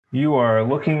You are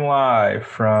looking live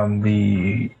from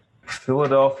the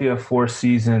Philadelphia Four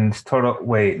Seasons total.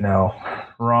 Wait, no,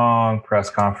 wrong press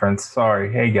conference.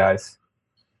 Sorry. Hey, guys.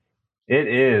 It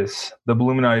is the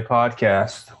Illuminati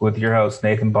podcast with your host,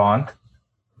 Nathan Bond,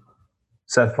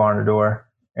 Seth Varnador,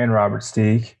 and Robert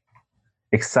Steeg.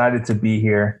 Excited to be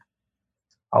here.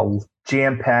 A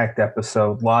jam packed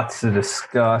episode, lots to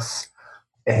discuss.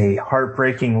 A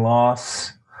heartbreaking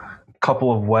loss, a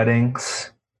couple of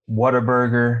weddings,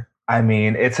 Whataburger. I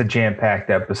mean, it's a jam-packed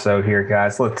episode here,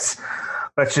 guys. Let's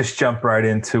just jump right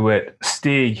into it.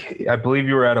 Steeg, I believe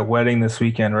you were at a wedding this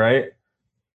weekend, right?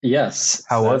 Yes.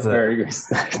 How was it? Very good.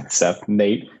 Seth,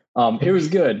 Nate. It was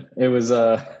good. It was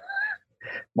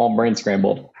all brain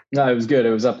scrambled. No, it was good.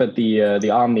 It was up at the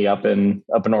Omni up in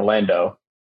Orlando.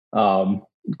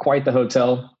 Quite the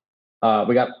hotel.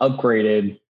 We got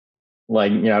upgraded.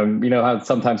 Like, you know how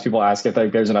sometimes people ask if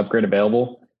there's an upgrade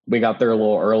available. We got there a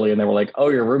little early and they were like, "Oh,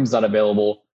 your room's not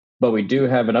available, but we do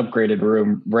have an upgraded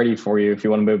room ready for you if you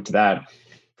want to move to that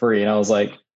free." And I was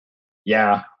like,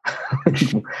 "Yeah,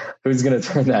 who's going to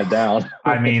turn that down?"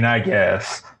 I mean, I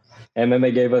guess. And then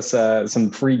they gave us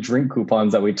some free drink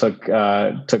coupons that we took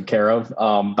care of.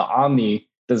 The Omni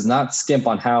does not skimp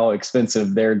on how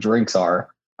expensive their drinks are.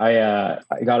 I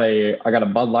got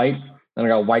a Bud Light and I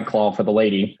got a White Claw for the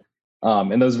lady.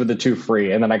 And those were the two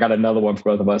free. And then I got another one for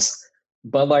both of us.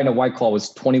 Bud Light and a White Claw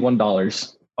was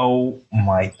 $21. Oh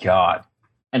my God.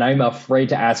 And I'm afraid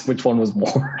to ask which one was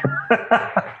more.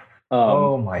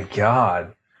 Oh my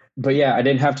God. But yeah, I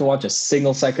didn't have to watch a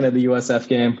single second of the USF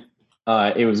game.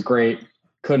 It was great.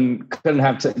 Couldn't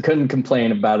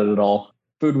complain about it at all.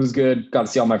 Food was good. Got to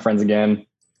see all my friends again.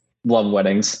 Love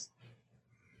weddings.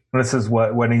 This is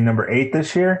what, wedding number 8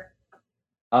 this year?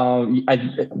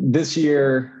 This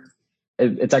year,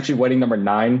 it's actually wedding number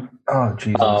 9. Oh,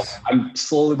 Jesus. I'm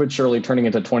slowly but surely turning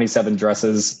into 27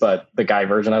 dresses, but the guy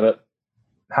version of it.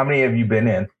 How many have you been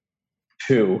in?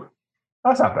 2.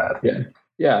 That's not bad.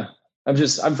 Yeah.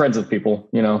 I'm friends with people,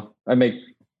 you know. I make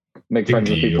friends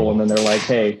with people, and then they're like,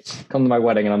 "Hey, come to my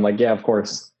wedding," and I'm like, "Yeah, of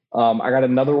course." I got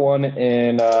another one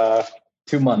in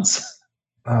 2 months.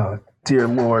 Oh, dear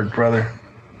Lord, brother.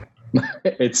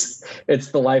 It's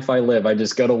the life I live. I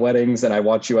just go to weddings and I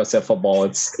watch USF football.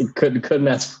 It couldn't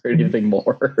ask for anything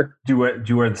more. Do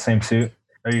you wear the same suit?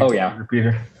 Oh yeah,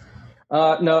 repeater.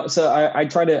 No. So I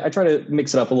try to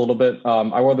mix it up a little bit.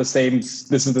 I wore the same.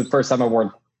 This is the first time I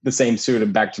wore the same suit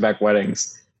in back-to-back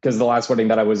weddings, because the last wedding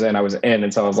that I was in,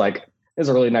 and so I was like, "It's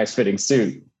a really nice fitting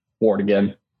suit." Wore it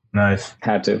again. Nice.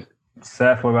 Had to.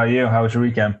 Seth, what about you? How was your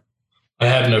weekend? I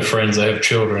have no friends. I have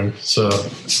children, so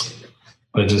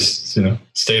I just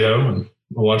stayed home and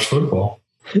watched football.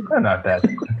 Not bad.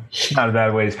 Not a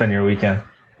bad way to spend your weekend.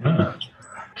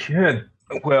 Good.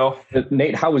 Well,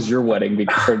 Nate, how was your wedding?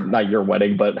 Or not your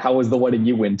wedding, but how was the wedding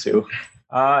you went to?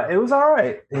 It was all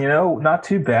right. Not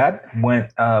too bad.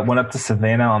 Went up to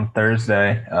Savannah on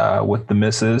Thursday with the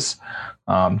missus.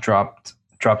 Dropped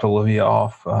Olivia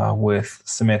off with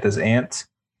Samantha's aunt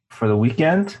for the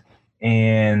weekend,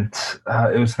 and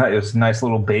it was a nice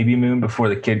little baby moon before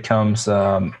the kid comes.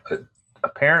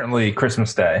 Apparently,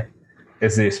 Christmas Day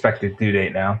is the expected due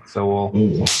date now, so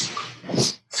we'll.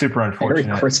 Super unfortunate.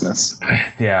 Merry Christmas.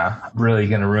 Yeah, really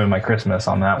going to ruin my Christmas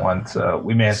on that one. So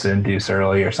we may have to induce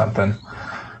early or something.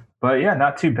 But yeah,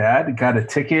 not too bad. Got a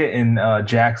ticket in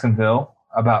Jacksonville,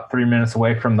 about 3 minutes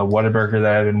away from the Whataburger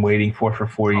that I've been waiting for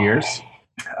 4 years.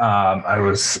 I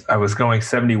was going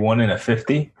 71 and a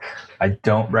 50. I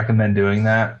don't recommend doing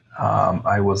that.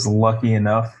 I was lucky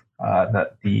enough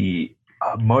that the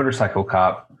motorcycle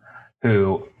cop,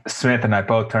 who Smith and I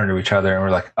both turned to each other and were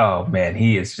like, "Oh man,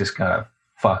 he is just gonna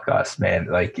fuck us, man.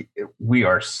 Like, we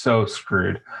are so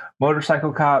screwed."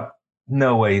 Motorcycle cop,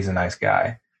 no way he's a nice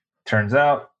guy. Turns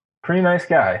out, pretty nice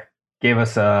guy. Gave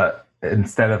us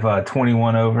instead of a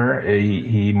 21 over,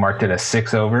 he marked it a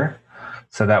 6 over.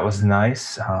 So that was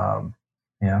nice.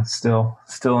 Still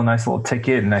a nice little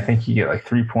ticket. And I think you get like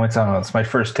 3 points. I don't know. It's my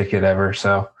first ticket ever.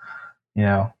 So,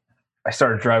 I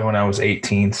started driving when I was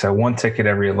 18. So 1 ticket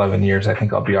every 11 years, I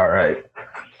think I'll be all right.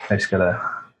 I just gotta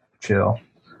chill.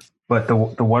 But the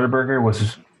Whataburger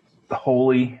was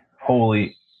wholly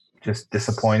just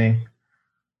disappointing.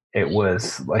 It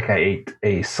was like I ate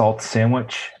a salt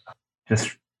sandwich.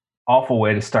 Just awful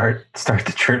way to start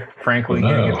the trip. Frankly,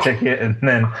 getting a ticket and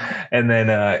then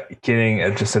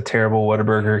getting just a terrible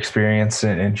Whataburger experience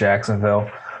in Jacksonville.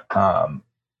 But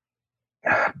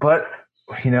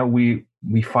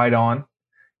we fight on.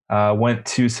 Went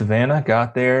to Savannah,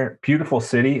 got there. Beautiful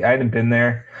city. I hadn't been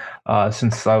there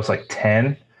since I was like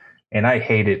 10. And I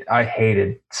hated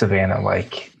Savannah.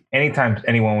 Like, anytime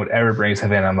anyone would ever bring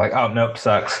Savannah, I'm like, oh, nope,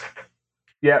 sucks.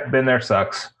 Yeah, been there,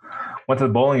 sucks. Went to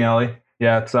the bowling alley.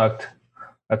 Yeah, it sucked.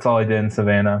 That's all I did in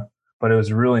Savannah. But it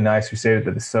was really nice. We stayed at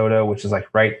the DeSoto, which is like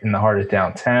right in the heart of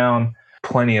downtown.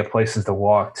 Plenty of places to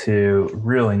walk to.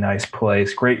 Really nice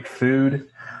place. Great food.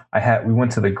 We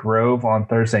went to the Grove on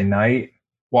Thursday night.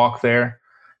 Walk there.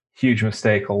 Huge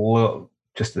mistake.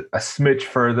 Just a smidge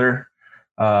further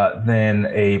than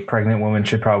a pregnant woman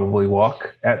should probably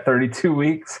walk at 32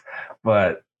 weeks.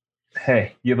 But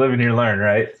hey, you live and you learn,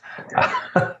 right?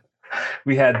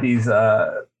 We had these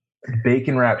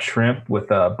bacon wrapped shrimp with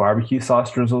barbecue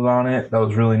sauce drizzled on it. That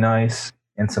was really nice.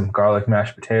 And some garlic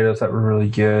mashed potatoes that were really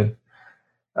good.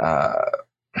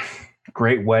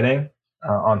 Great wedding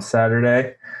on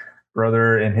Saturday.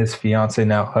 Brother and his fiance,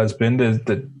 now husband,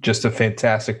 just a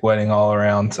fantastic wedding all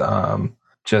around.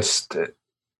 Just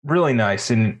really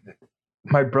nice. And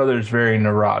my brother's very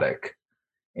neurotic,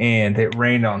 and it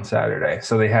rained on Saturday.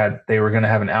 So they were going to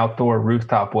have an outdoor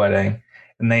rooftop wedding,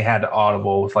 and they had to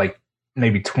audible with like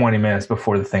maybe 20 minutes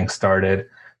before the thing started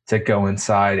to go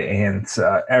inside. And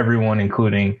everyone,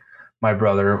 including my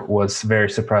brother, was very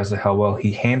surprised at how well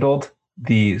he handled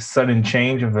the sudden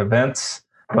change of events.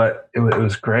 But it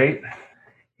was great.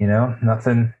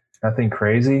 Nothing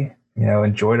crazy.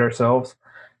 Enjoyed ourselves.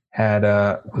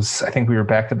 I think we were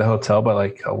back at the hotel by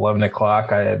like 11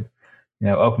 o'clock. I had,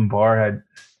 open bar, had,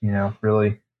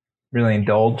 really, really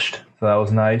indulged. So that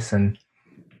was nice. And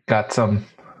got some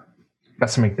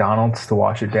McDonald's to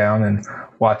wash it down, and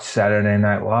watched Saturday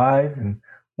Night Live, and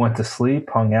went to sleep,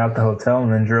 hung out at the hotel,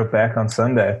 and then drove back on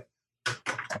Sunday.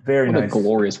 Very nice. A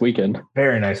glorious weekend.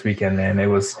 Very nice weekend, man. It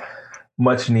was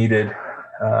much needed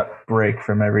break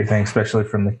from everything, especially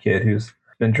from the kid who's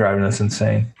been driving us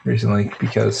insane recently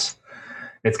because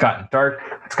it's gotten dark.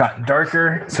 It's gotten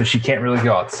darker, so she can't really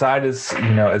go outside as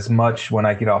much when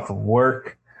I get off of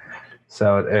work.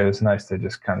 So it was nice to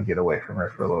just kind of get away from her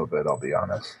for a little bit, I'll be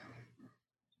honest.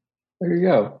 There you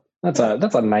go. That's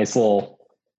a nice little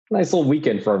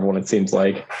weekend for everyone, it seems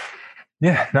like.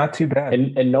 Yeah, not too bad.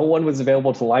 And no one was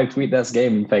available to live tweet this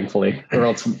game, thankfully, or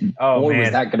else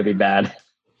was that going to be bad?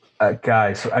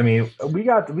 Guys, I mean, we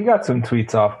got some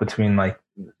tweets off between like,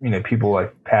 people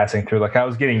like passing through. Like I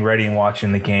was getting ready and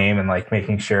watching the game and like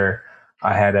making sure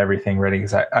I had everything ready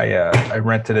because I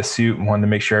rented a suit and wanted to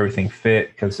make sure everything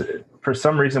fit, because for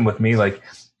some reason with me, like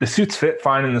the suits fit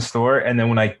fine in the store, and then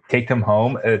when I take them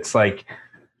home, it's like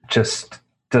just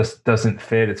doesn't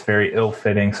fit. It's very ill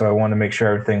fitting. So I wanted to make sure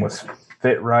everything was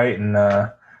fit right. And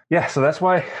so that's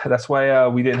why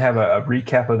we didn't have a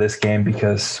recap of this game,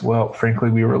 because, well,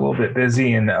 frankly, we were a little bit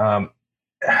busy, and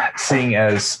seeing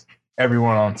as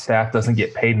everyone on staff doesn't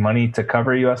get paid money to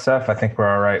cover USF, I think we're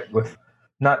all right with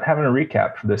not having a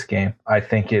recap for this game. I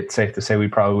think it's safe to say we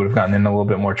probably would have gotten in a little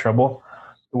bit more trouble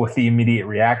with the immediate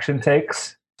reaction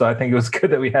takes. So I think it was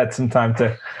good that we had some time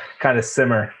to kind of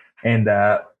simmer and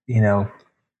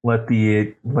let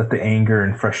the anger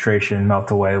and frustration melt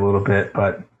away a little bit.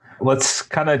 But let's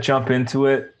kind of jump into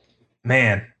it.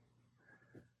 Man,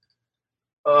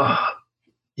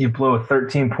 you blow a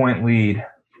 13-point lead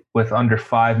with under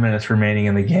 5 minutes remaining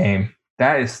in the game.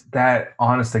 That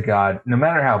honest to God, no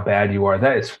matter how bad you are,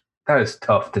 that is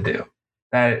tough to do.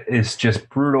 That is just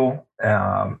brutal.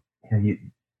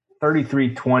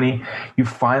 33-20, you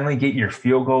finally get your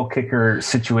field goal kicker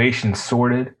situation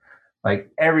sorted. Like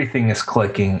everything is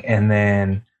clicking. And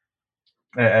then,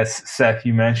 as Seth,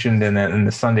 you mentioned in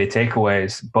the Sunday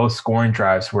takeaways, both scoring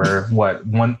drives were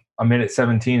a minute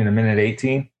 17 and a minute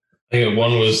 18. I think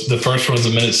the first one was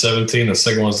a minute 17, the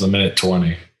second one was a minute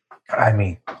 20. I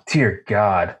mean, dear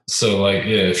God. So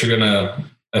if you're gonna,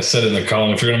 I said in the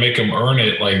column, if you're gonna make them earn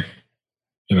it, make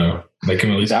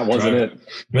them at least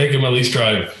make them at least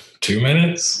drive 2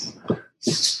 minutes.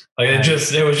 Like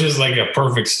it was just like a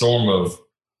perfect storm of,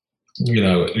 you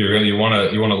want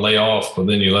to lay off, but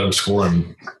then you let them score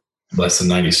in less than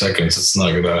 90 seconds. It's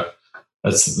not gonna.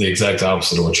 That's the exact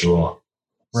opposite of what you want.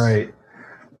 Right.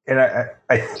 And I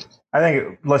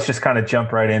think let's just kind of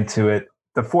jump right into it.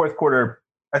 The fourth quarter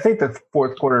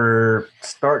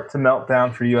start to melt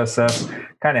down for USF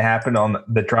kind of happened on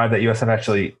the drive that USF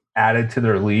actually added to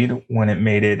their lead when it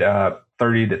made it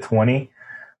 30-20.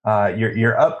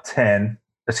 You're up 10.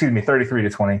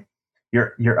 33-20.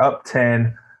 You're up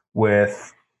 10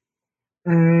 with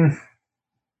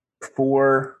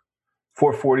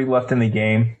 4:40 left in the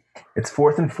game. It's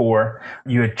 4th and 4.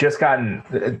 You had just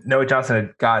Noah Johnson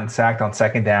had gotten sacked on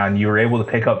second down. You were able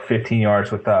to pick up 15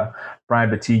 yards with Brian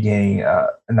Battie getting a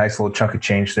nice little chunk of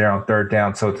change there on third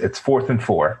down. So it's 4th and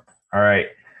 4. All right.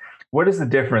 What is the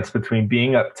difference between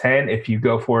being up 10 if you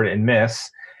go for it and miss,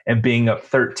 and being up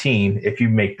 13 if you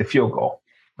make the field goal,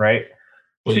 right?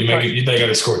 Well, they got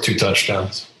to score 2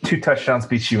 touchdowns. 2 touchdowns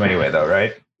beats you anyway, though,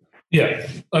 right? Yeah.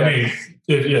 I mean,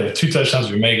 2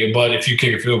 touchdowns we make it, but if you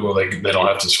kick a field goal, they don't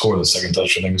have to score the second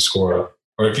touchdown. They can score,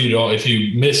 or if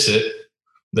you miss it,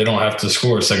 they don't have to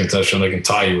score a second touchdown. They can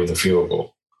tie you with a field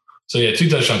goal. So 2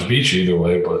 touchdowns beat you either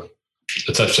way, but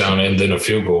a touchdown and then a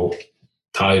field goal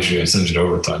ties you and sends you to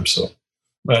overtime. So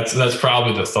that's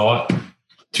probably the thought.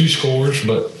 2 scores,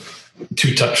 but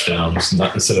 2 touchdowns,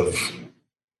 not instead of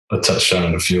a touchdown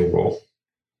and a field goal.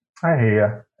 I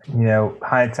hear you.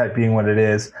 Hindsight being what it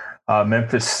is,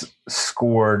 Memphis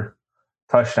scored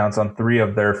touchdowns on 3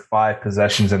 of their 5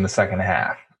 possessions in the second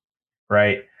half,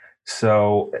 right?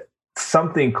 So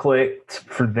something clicked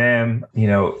for them,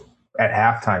 at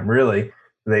halftime, really.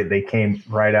 They came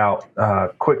right out,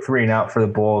 quick 3 and out for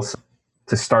the Bulls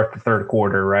to start the third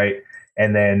quarter, right?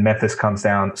 And then Memphis comes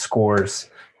down, scores.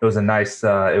 It was a nice,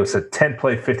 it was a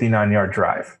 10-play, 59-yard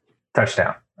drive,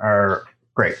 touchdown.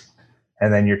 Great.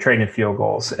 And then you're trading field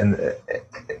goals. And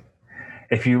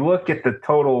if you look at the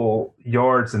total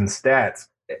yards and stats,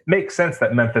 it makes sense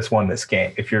that Memphis won this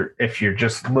game. If you're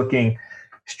just looking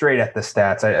straight at the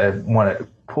stats, I want to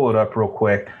pull it up real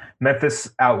quick. Memphis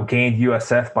outgained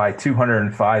USF by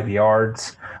 205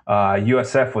 yards.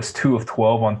 USF was 2 of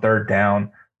 12 on third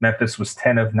down. Memphis was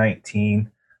 10 of 19.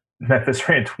 Memphis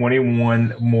ran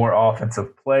 21 more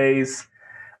offensive plays.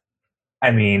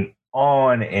 I mean,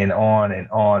 on and on and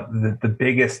on. The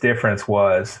biggest difference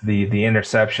was the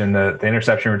interception. The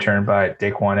interception return by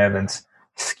Daquan Evans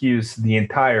skews the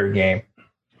entire game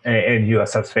in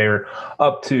USF's favor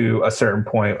up to a certain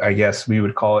point. I guess we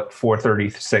would call it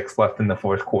 4:36 left in the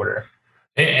fourth quarter.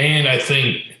 And I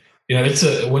think,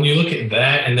 when you look at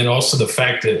that, and then also the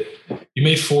fact that you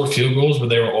made 4 field goals, but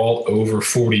they were all over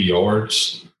 40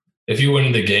 yards. If you went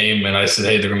in the game and I said,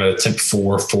 hey, they're going to attempt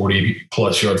 4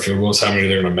 40-plus yard field goals, how many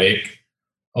they're going to make?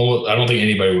 Oh, I don't think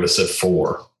anybody would have said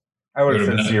 4. I would have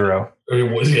said 0.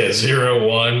 It was 0,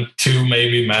 1, 2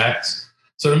 maybe max.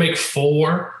 So to make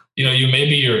 4, you're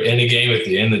in a game at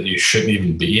the end that you shouldn't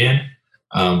even be in.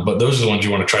 But those are the ones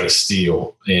you want to try to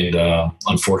steal. And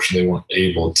unfortunately, weren't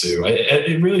able to.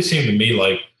 It really seemed to me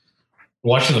like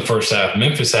watching the first half,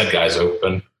 Memphis had guys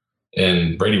open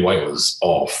and Brady White was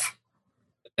off.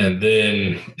 And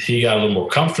then he got a little more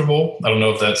comfortable. I don't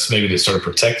know if that's maybe they started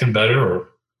protecting better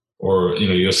or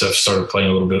USF started playing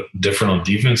a little bit different on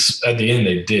defense. At the end,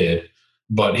 they did.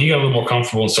 But he got a little more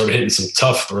comfortable and started hitting some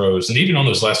tough throws. And even on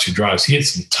those last 2 drives, he hit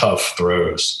some tough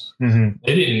throws. Mm-hmm.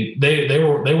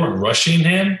 They weren't rushing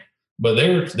him, but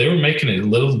they were making it a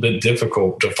little bit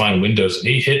difficult to find windows. And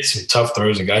he hit some tough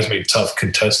throws, and guys made tough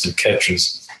contested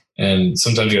catches. And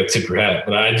sometimes you got to tip your hat.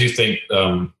 But I do think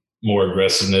more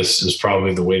aggressiveness is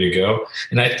probably the way to go.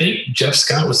 And I think Jeff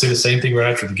Scott would say the same thing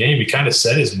right after the game. He kind of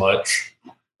said as much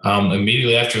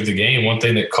immediately after the game. One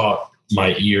thing that caught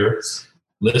my ear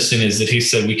listening is that he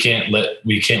said we can't let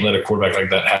a quarterback like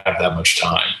that have that much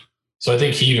time. So I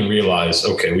think he even realized,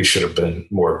 okay, we should have been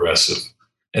more aggressive.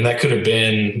 And that could have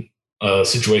been a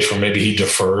situation where maybe he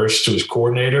defers to his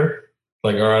coordinator.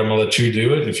 Like, all right, I'm going to let you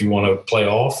do it. If you want to play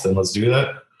off, then let's do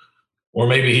that. Or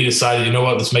maybe he decided, you know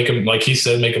what, let's make him, like he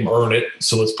said, make him earn it.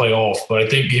 So let's play off. But I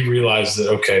think he realized that,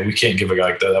 okay, we can't give a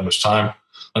guy like that much time.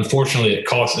 Unfortunately,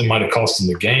 it might have cost him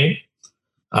the game.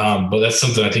 But that's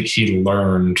something I think he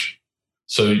learned.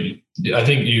 So I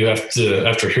think you have to,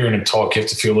 after hearing him talk, you have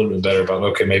to feel a little bit better about,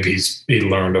 okay, maybe he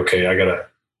learned, okay, I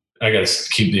gotta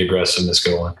keep the aggressiveness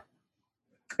going.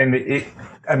 And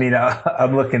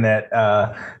I'm looking at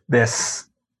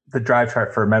the drive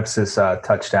chart for Memphis'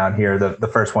 touchdown here, the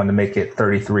first one to make it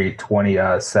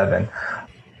 33-27.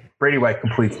 Brady White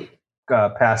completes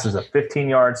passes of 15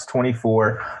 yards,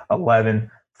 24,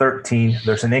 11, 13.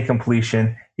 There's an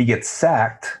incompletion. He gets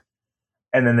sacked,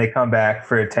 and then they come back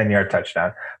for a 10-yard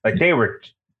touchdown. Like, they were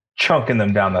chunking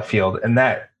them down the field, and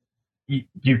that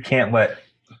you can't let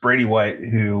Brady White,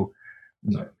 who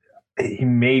he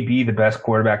may be the best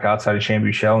quarterback outside of Shane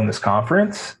Buechele in this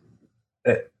conference.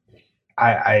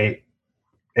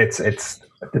 It's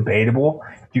debatable.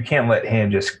 You can't let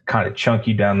him just kind of chunk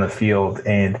you down the field.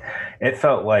 And it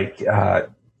felt like,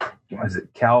 was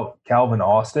it Calvin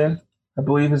Austin, I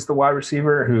believe is the wide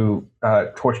receiver who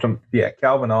torched him. Yeah,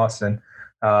 Calvin Austin,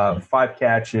 5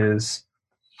 catches.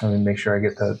 Let me make sure I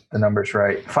get the numbers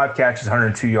right. 5 catches,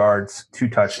 102 yards, 2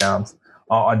 touchdowns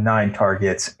on 9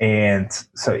 targets. And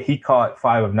so he caught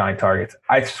 5 of 9 targets.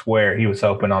 I swear he was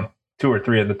open on 2 or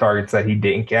 3 of the targets that he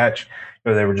didn't catch,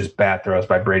 or they were just bad throws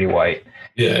by Brady White.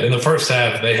 Yeah, in the first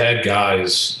half, they had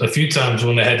guys a few times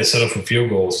when they had to set up for field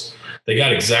goals. They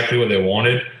got exactly what they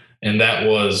wanted, And that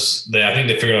was I think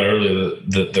they figured out earlier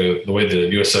that the way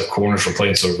the USF corners were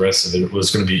playing so aggressive, it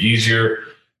was going to be easier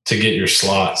to get your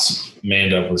slots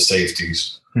manned up with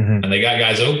safeties. Mm-hmm. And they got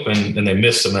guys open and they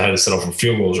missed them. They had to settle for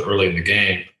field goals early in the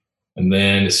game. And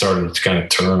then it started to kind of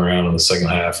turn around in the second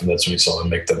half. And that's when you saw them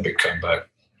make that big comeback.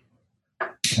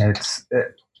 It's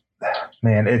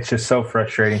just so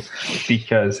frustrating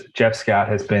because Jeff Scott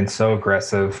has been so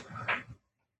aggressive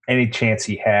any chance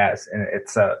he has. And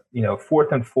it's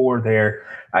 4th and 4 there.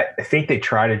 I think they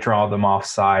try to draw them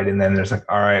offside. And then there's like,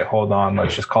 all right, hold on.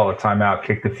 Let's just call a timeout,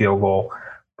 kick the field goal.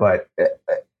 But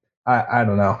I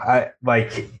don't know. I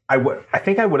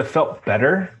think I would have felt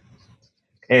better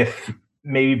if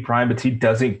maybe Brian Batiste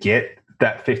doesn't get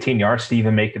that 15 yards to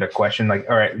even make it a question. Like,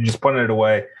 all right, just putting it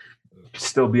away,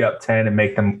 still be up 10 and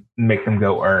make them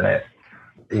go earn it.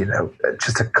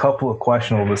 Just a couple of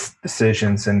questionable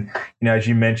decisions. And, as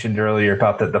you mentioned earlier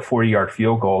about the 40-yard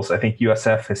field goals, I think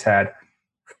USF has had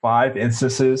 5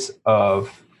 instances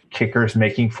of kickers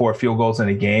making 4 field goals in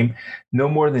a game. No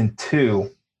more than 2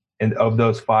 of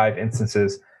those 5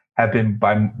 instances have been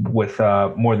with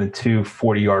more than 2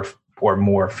 40-yard or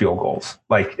more field goals.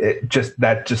 Like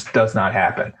that just does not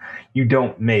happen. You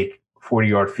don't make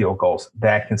 40-yard field goals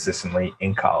that consistently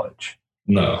in college.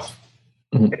 No.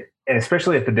 And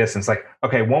especially at the distance. Like,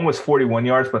 okay, one was 41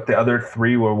 yards, but the other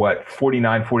 3 were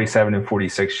 49, 47, and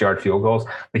 46-yard field goals.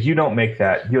 Like, you don't make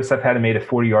that. USF hadn't made a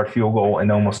 40-yard field goal in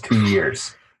almost 2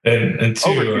 years. And to,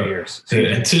 over 2 years.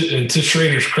 And to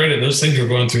Schrader's credit, those things were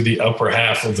going through the upper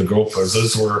half of the goalpost.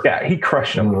 Those were he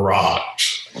crushed them.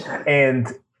 Rocked. And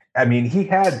I mean, he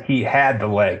had the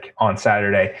leg on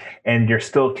Saturday, and you're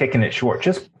still kicking it short.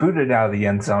 Just boot it out of the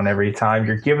end zone every time.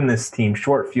 You're giving this team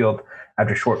short field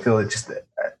after short field. It's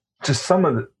just some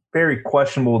of the very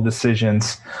questionable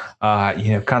decisions,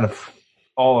 kind of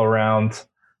all around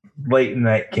late in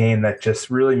that game that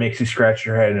just really makes you scratch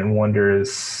your head and wonder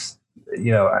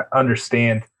I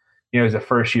understand, as a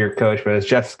first-year coach, but has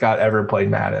Jeff Scott ever played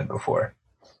Madden before?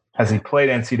 Has he played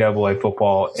NCAA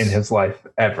football in his life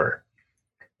ever?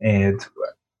 And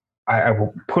I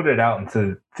will put it out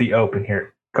into the open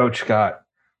here. Coach Scott,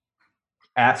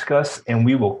 ask us, and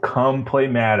we will come play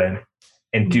Madden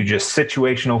and do just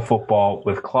situational football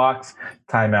with clocks,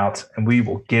 timeouts, and we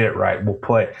will get it right. We'll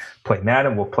play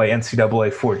Madden. We'll play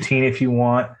NCAA 14 if you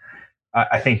want.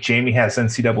 I think Jamie has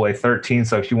NCAA 13,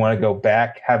 so if you want to go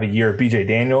back, have a year of BJ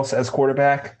Daniels as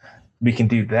quarterback, we can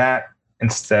do that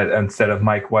instead of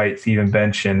Mike White, Stephen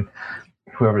Bench, and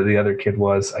whoever the other kid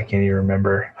was. I can't even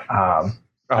remember.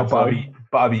 Bobby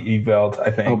Eveld,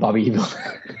 I think. Oh, Bobby Eveld.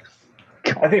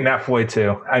 I think Matt Floyd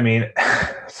too. I mean,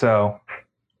 so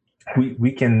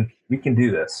we can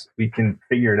do this. We can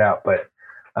figure it out, but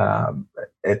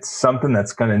it's something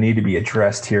that's going to need to be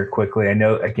addressed here quickly. I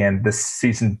know, again, this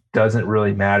season doesn't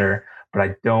really matter,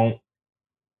 but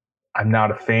I'm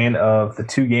not a fan of the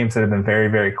 2 games that have been very,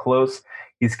 very close.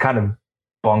 He's kind of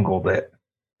bungled it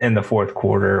in the fourth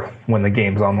quarter when the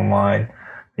game's on the line.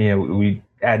 We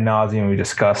ad nauseum, we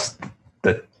discussed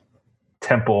the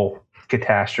Temple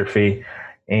catastrophe.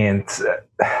 And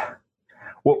Seth,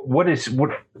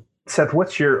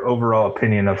 what's your overall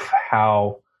opinion of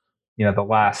how, the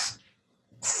last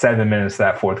 7 minutes of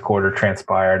that fourth quarter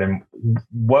transpired, and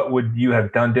what would you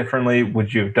have done differently?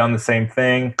 Would you have done the same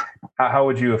thing? How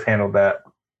would you have handled that?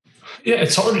 Yeah,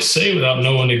 it's hard to say without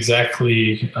knowing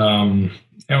exactly,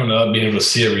 not being able to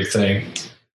see everything.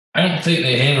 I don't think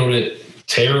they handled it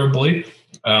terribly.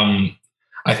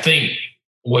 I think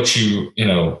what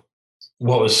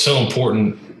was so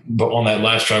important, but on that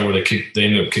last drive where they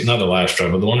ended up kicking, not the last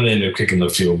drive, but the one that ended up kicking the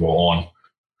field goal on.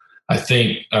 I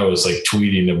think I was live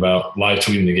tweeting the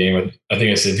game. I think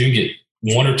I said, if you get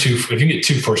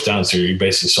 2 first downs here, you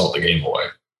basically salt the game away.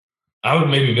 I would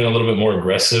maybe have been a little bit more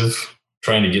aggressive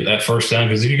trying to get that first down,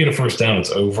 because if you get a first down,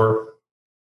 it's over.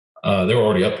 They were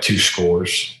already up 2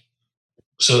 scores.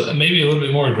 So maybe a little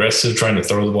bit more aggressive trying to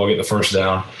throw the ball, get the first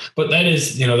down. But that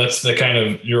is, that's the kind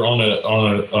of, you're on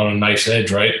a nice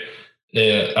edge, right?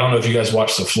 I don't know if you guys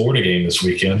watched the Florida game this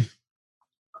weekend.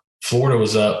 Florida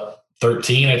was up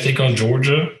 13, I think, on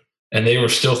Georgia, and they were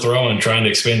still throwing, trying to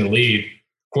expand the lead.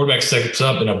 Quarterback steps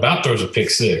up and about throws a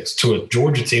pick 6 to a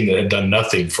Georgia team that had done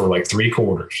nothing for 3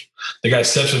 quarters. The guy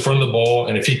steps in front of the ball,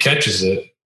 and if he catches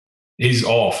it, he's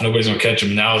off. Nobody's going to catch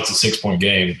him. Now it's a 6-point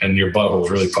game, and your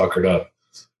butthole's really puckered up.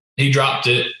 He dropped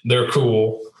it. They're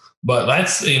cool. But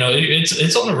that's,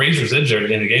 it's on the razor's edge there at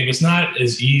the end of the game. It's not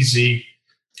as easy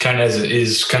kind of as it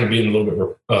is kind of being a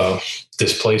little bit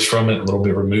displaced from it, a little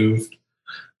bit removed.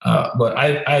 But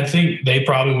I think they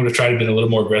probably would have tried to be a little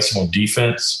more aggressive on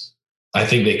defense. I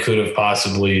think they could have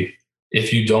possibly,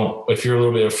 if you're a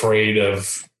little bit afraid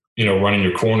of, running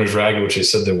your corners ragged, which they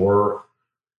said they were,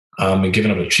 and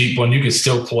giving up a cheap one, you could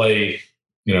still play,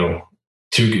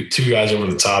 two guys over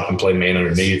the top and play man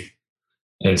underneath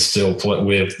and still play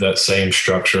with that same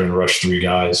structure and rush three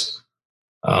guys.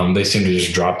 They seem to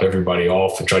just drop everybody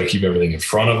off and try to keep everything in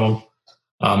front of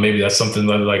them. Maybe that's something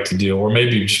that I'd like to do, or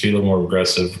maybe just be a little more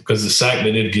aggressive, because the sack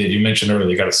they did get, you mentioned earlier,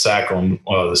 they got a sack on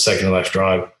the second to last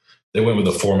drive. They went with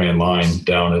a 4-man line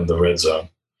down in the red zone,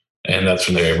 and that's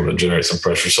when they were able to generate some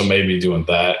pressure. So maybe doing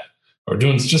that, or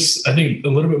doing just, I think, a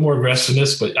little bit more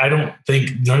aggressiveness, but I don't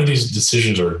think none of these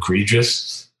decisions are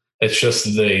egregious. It's just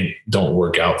that they don't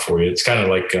work out for you. It's kind of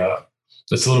like,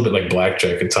 it's a little bit like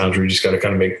blackjack at times, where you just got to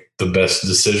kind of make the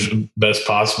best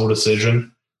possible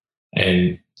decision.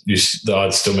 And the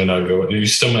odds still may not go, you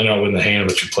still may not win the hand,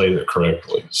 but you played it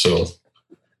correctly. So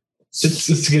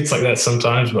it gets like that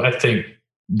sometimes, but I think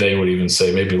they would even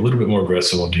say maybe a little bit more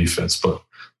aggressive on defense, but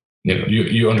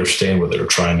you understand what they're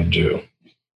trying to do.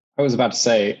 I was about to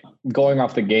say, going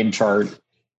off the game chart,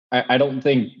 I don't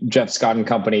think Jeff Scott and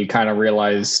company kind of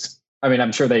realized, I mean,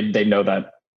 I'm sure they know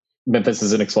that Memphis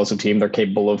is an explosive team. They're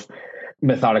capable of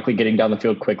methodically getting down the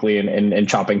field quickly and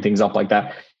chopping things up like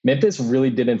that. Memphis really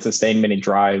didn't sustain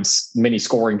many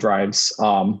scoring drives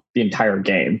the entire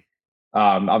game.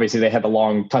 Obviously, they had the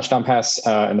long touchdown pass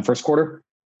in the first quarter.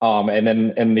 And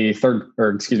then in the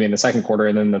second quarter,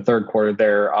 and then the third quarter,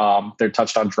 their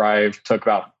touchdown drive took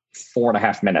about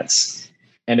 4.5 minutes.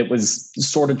 And it was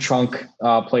sort of chunk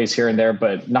plays here and there,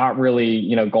 but not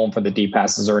really, going for the deep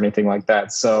passes or anything like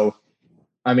that. So,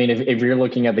 I mean, if you're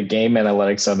looking at the game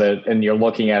analytics of it, and you're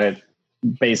looking at it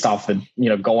based off the,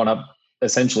 going up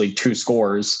essentially 2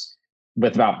 scores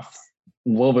with about a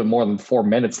little bit more than 4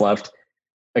 minutes left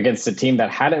against a team that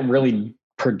hadn't really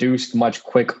produced much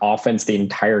quick offense the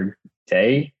entire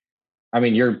day, I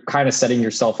mean, you're kind of setting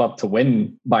yourself up to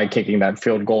win by kicking that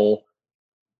field goal.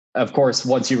 Of course,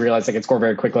 once you realize they can score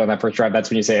very quickly on that first drive, that's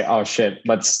when you say, oh shit,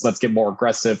 let's get more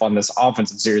aggressive on this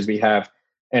offensive series we have.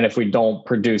 And if we don't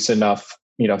produce enough,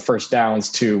 first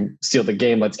downs to steal the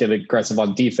game, let's get aggressive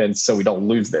on defense so we don't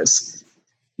lose this.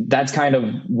 That's kind of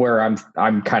where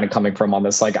I'm kind of coming from on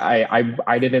this. Like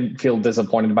I didn't feel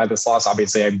disappointed by this loss.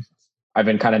 Obviously, I've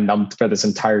been kind of numbed for this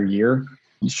entire year.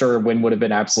 Sure, a win would have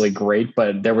been absolutely great,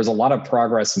 but there was a lot of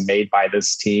progress made by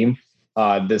this team.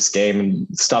 This game, and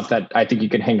stuff that I think you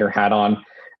can hang your hat on.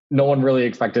 No one really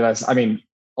expected us. I mean,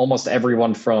 almost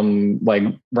everyone from like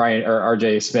Ryan or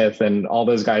RJ Smith and all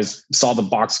those guys saw the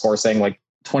box score saying like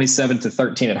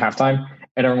 27-13 at halftime.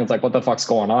 And everyone's like, what the fuck's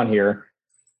going on here?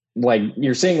 Like,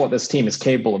 you're seeing what this team is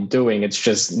capable of doing. It's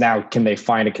just now, can they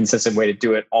find a consistent way to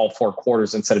do it all 4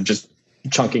 quarters instead of just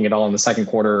chunking it all in the second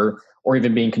quarter, or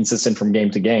even being consistent from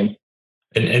game to game?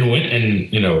 And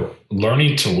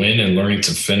learning to win and learning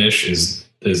to finish is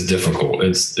difficult.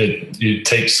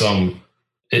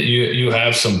 You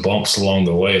have some bumps along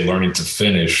the way learning to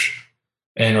finish.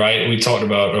 And right, we talked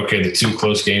about, okay, the 2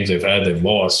 close games they've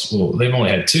lost. Well, they've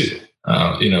only had 2.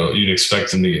 You'd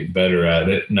expect them to get better at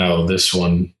it. Now this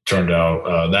one turned out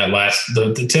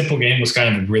the Temple game was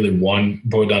kind of really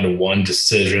boiled down to one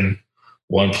decision,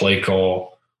 one play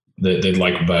call that they'd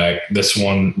like back. This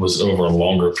one was over a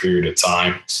longer period of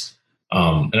time.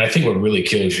 And I think what really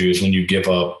kills you is when you give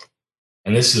up.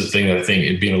 And this is the thing that I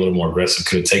think being a little more aggressive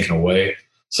could have taken away.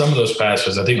 Some of those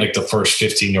passes, I think like the first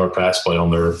 15-yard pass play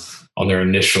on their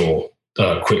initial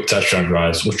quick touchdown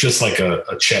drives was just like a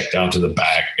check down to the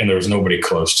back, and there was nobody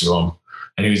close to him.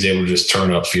 And he was able to just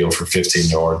turn upfield for 15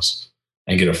 yards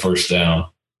and get a first down.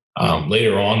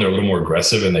 Later on, they're a little more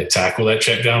aggressive, and they tackle that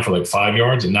check down for like 5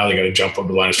 yards, and now they got to jump up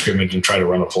the line of scrimmage and try to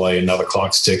run a play, and now the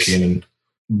clock's ticking.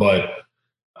 But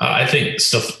I think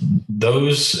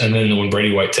those, and then when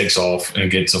Brady White takes off and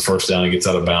gets a first down and gets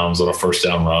out of bounds on a first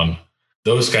down run,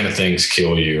 those kind of things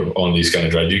kill you on these kind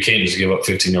of drives. You can't just give up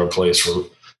 15-yard plays.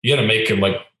 You got to make him,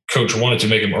 like Coach wanted to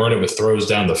make him earn it with throws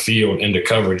down the field into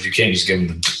coverage. You can't just give him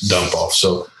the dump off.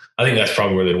 So I think that's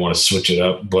probably where they'd want to switch it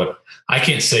up. But I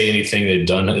can't say anything they've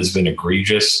done has been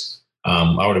egregious.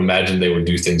 I would imagine they would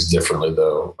do things differently,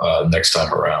 though, next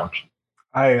time around.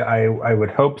 I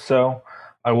would hope so.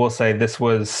 I will say this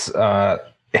was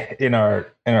in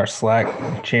our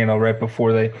Slack channel right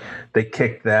before they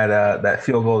kicked that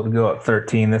field goal to go up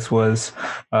 13. This was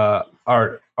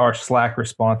our Slack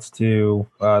response to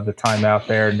the timeout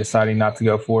there and deciding not to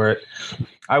go for it.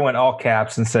 I went all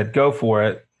caps and said, go for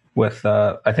it, with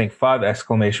I think 5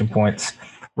 exclamation points.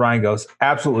 Ryan goes,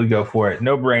 absolutely go for it.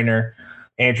 No brainer.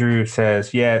 Andrew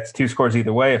says, yeah, it's 2 scores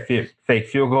either way. A fake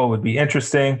field goal would be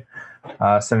interesting.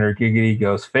 Senator Giggity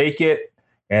goes, fake it.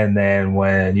 And then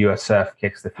when USF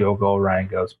kicks the field goal, Ryan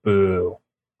goes, boo.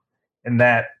 And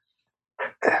that,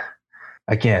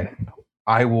 again,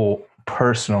 I will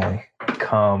personally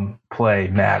come play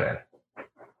Madden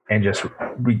and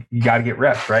you got to get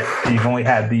reps, right? You've only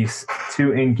had these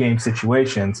 2 in-game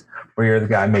situations where you're the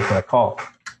guy making a call.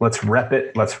 Let's rep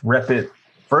it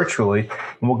virtually,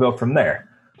 and we'll go from there.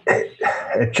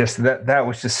 It just that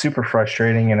was just super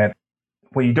frustrating, and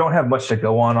when you don't have much to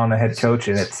go on a head coach,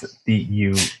 and it's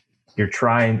you're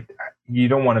trying, you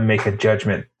don't want to make a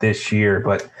judgment this year,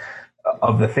 but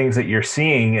of the things that you're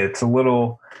seeing, it's a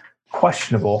little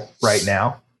questionable right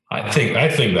now. I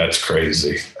think that's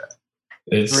crazy.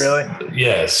 It's really,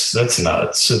 yes, that's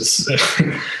nuts.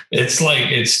 It's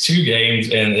like it's 2 games,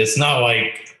 and it's not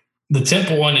like the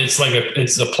Temple one. It's like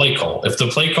it's a play call. If the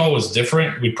play call was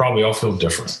different, we'd probably all feel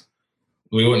different.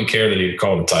 We wouldn't care that he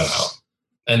called a timeout.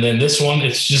 And then this one,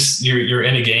 it's just you're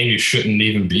in a game you shouldn't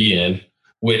even be in.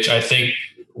 Which I think,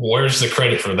 where's the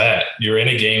credit for that? You're in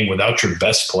a game without your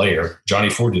best player. Johnny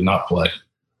Ford did not play.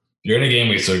 You're in a game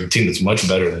with a team that's much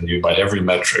better than you by every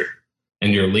metric,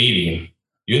 and you're leading.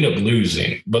 You end up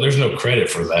losing, but there's no credit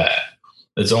for that.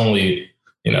 It's only,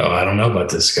 I don't know about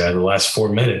this guy. The last 4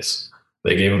 minutes,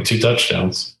 they gave him 2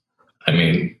 touchdowns. I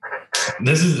mean,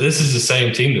 this is the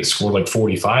same team that scored like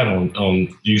 45 on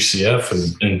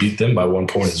UCF and beat them by 1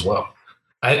 point as well.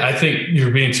 I think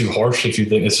you're being too harsh if you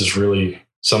think this is really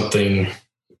something,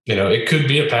 it could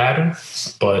be a pattern,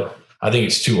 but I think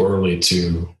it's too early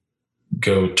to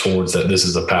go towards that. This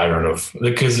is a pattern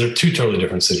because they're 2 totally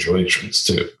different situations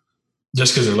too.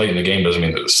 Just because they're late in the game doesn't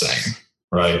mean they're the same,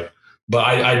 right? But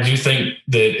I do think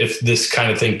that if this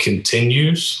kind of thing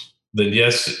continues, then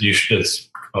yes, it's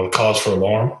a cause for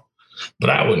alarm. But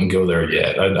I wouldn't go there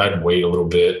yet. I'd wait a little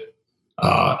bit,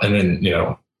 and then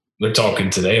they're talking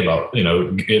today about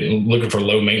looking for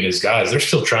low maintenance guys. They're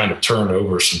still trying to turn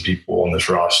over some people on this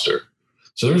roster,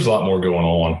 so there's a lot more going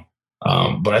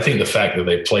on. But I think the fact that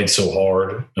they played so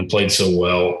hard and played so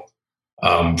well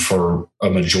for a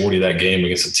majority of that game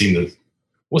against a team that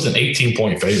was an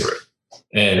 18-point favorite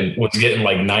and was getting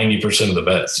like 90% of the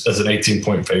bets as an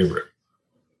 18-point favorite.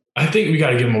 I think we got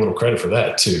to give him a little credit for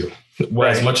that too.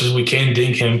 Right. As much as we can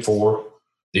ding him for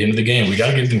the end of the game, we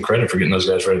got to give them credit for getting those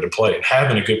guys ready to play and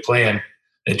having a good plan.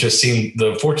 It just seemed,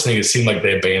 the unfortunate thing, it seemed like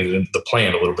they abandoned the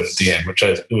plan a little bit at the end, which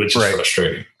is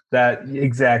frustrating. That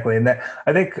exactly, and that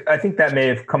I think that may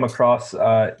have come across,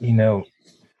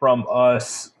 from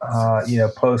us,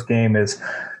 post game is.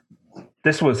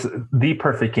 This was the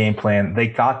perfect game plan. They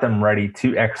got them ready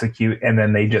to execute, and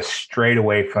then they just strayed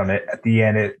away from it at the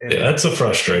end. That's the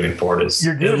frustrating part. Is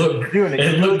you're doing it.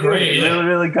 It looked great. You're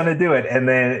really going to do it, and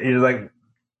then you're like,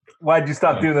 "Why'd you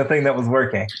stop doing the thing that was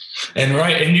working?" And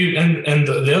right, and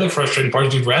the other frustrating part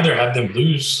is you'd rather have them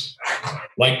lose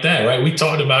like that, right? We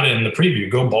talked about it in the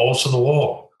preview. Go balls to the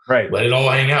wall, right? Let it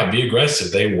all hang out. Be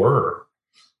aggressive. They were,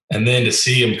 and then to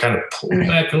see them kind of pull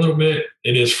back a little bit,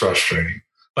 it is frustrating.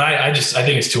 But I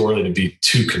think it's too early to be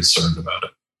too concerned about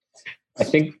it. I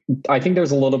think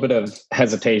there's a little bit of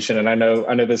hesitation, and I know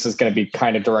this is going to be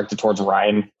kind of directed towards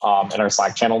Ryan in our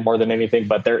Slack channel more than anything,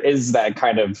 but there is that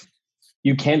kind of,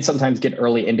 you can sometimes get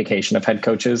early indication of head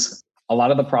coaches. A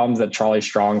lot of the problems that Charlie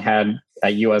Strong had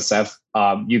at USF,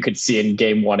 you could see in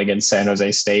game 1 against San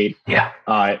Jose State. Yeah.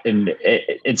 And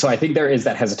so I think there is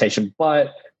that hesitation,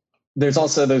 but there's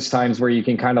also those times where you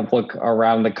can kind of look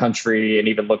around the country and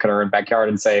even look at our own backyard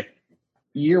and say,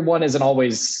 year 1 isn't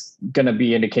always going to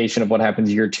be indication of what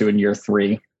happens year 2 and year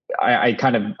 3. I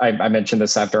mentioned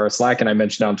this after our Slack, and I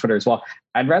mentioned it on Twitter as well.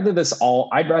 I'd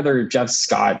rather Jeff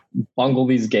Scott bungle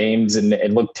these games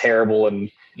and look terrible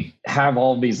and have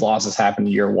all of these losses happen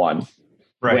in year 1.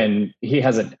 Right. When he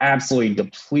has an absolutely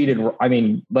depleted,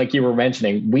 like you were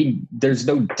mentioning, there's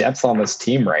no depth on this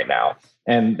team right now.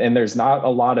 And there's not a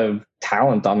lot of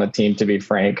talent on the team, to be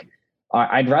frank.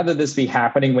 I'd rather this be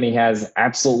happening when he has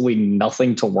absolutely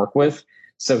nothing to work with.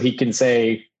 So he can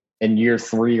say in year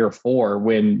 3 or 4,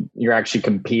 when you're actually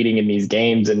competing in these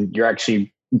games and you're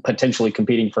actually potentially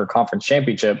competing for a conference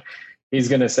championship, he's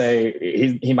going to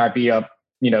say he might be up,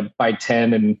 by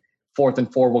 10, and 4th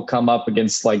and 4 will come up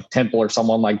against like Temple or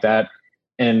someone like that.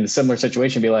 And similar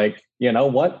situation, be like, you know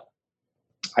what?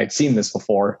 I've seen this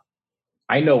before.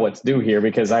 I know what to do here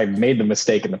because I've made the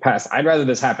mistake in the past. I'd rather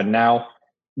this happen now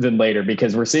than later,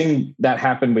 because we're seeing that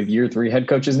happen with year 3 head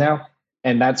coaches now.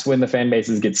 And that's when the fan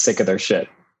bases get sick of their shit.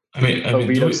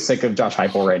 Vito's sick of Josh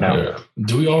Heupel right now. Yeah.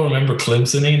 Do we all remember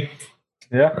Clemsoning?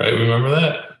 Yeah. Right. Remember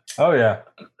that? Oh yeah.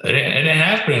 It didn't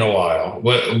happen in a while.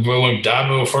 But when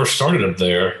Dabo first started up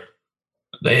there,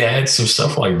 they had some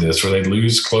stuff like this where they'd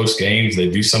lose close games.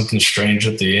 They'd do something strange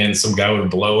at the end. Some guy would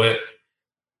blow it.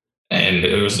 And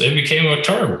it became a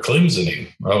term,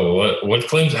 Clemsoning. Oh, what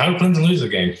Clemson? How did Clemson lose the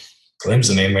game?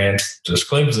 Clemson in, man. Just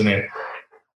Clemson in.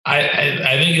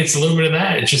 I think it's a little bit of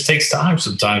that. It just takes time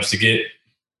sometimes to get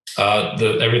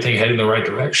everything heading in the right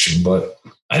direction. But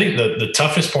I think the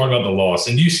toughest part about the loss,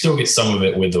 and you still get some of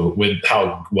it with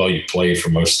how well you played for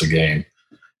most of the game,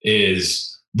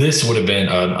 is this would have been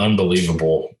an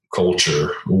unbelievable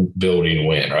culture building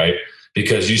win, right?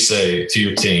 Because you say to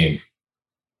your team,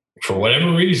 for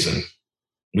whatever reason,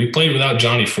 we played without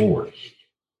Johnny Ford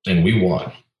and we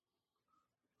won.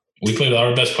 We played with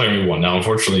our best player and we won. Now,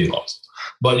 unfortunately, he lost.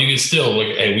 But you can still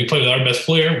look, hey, we played with our best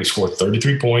player. We scored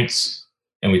 33 points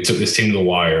and we took this team to the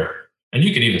wire. And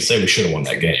you could even say we should have won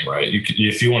that game, right?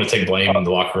 If you want to take blame in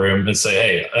the locker room and say,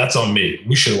 hey, that's on me.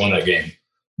 We should have won that game.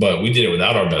 But we did it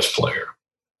without our best player.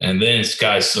 And then,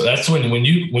 guys, so that's when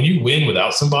you win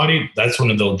without somebody, that's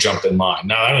when they'll jump in line.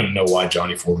 Now, I don't even know why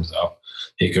Johnny Ford was out.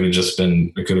 It could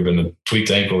have been a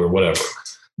tweaked ankle or whatever.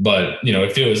 But,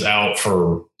 if it was out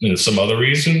for some other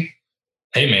reason,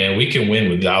 hey, man, we can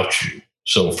win without you.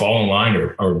 So fall in line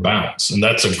or bounce. And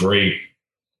that's a great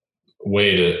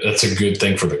that's a good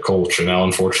thing for the culture. Now,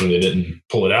 unfortunately, they didn't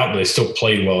pull it out, but they still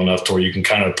played well enough to where you can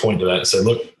kind of point to that and say,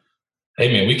 look,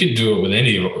 hey, man, we can do it with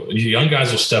any of you. Young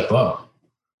guys will step up.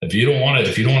 If you don't want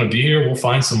to be here, we'll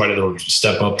find somebody that will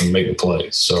step up and make the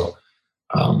plays. So,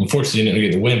 unfortunately, you didn't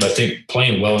get the win, but I think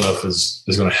playing well enough is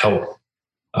going to help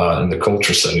in the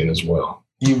culture setting as well.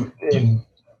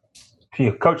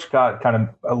 Coach Scott kind of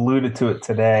alluded to it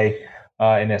today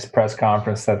in his press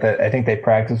conference that I think they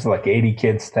practiced with like 80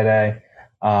 kids today,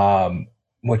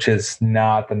 which is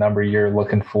not the number you're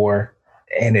looking for.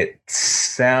 And it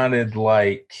sounded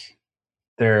like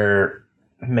there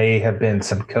may have been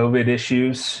some COVID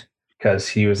issues because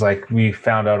he was like, we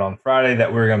found out on Friday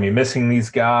that we were going to be missing these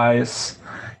guys.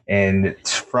 And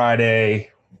it's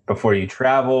Friday before you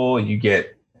travel, you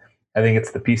get, I think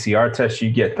it's the PCR test,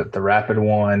 you get the rapid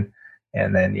one,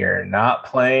 and then you're not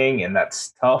playing, and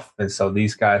that's tough. And so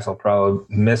these guys will probably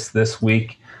miss this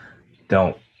week.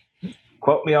 Don't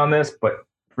quote me on this, but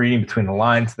reading between the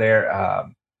lines there,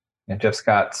 and Jeff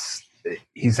Scott's,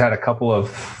 he's had a couple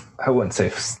of, I wouldn't say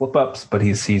slip-ups, but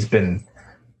he's been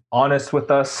honest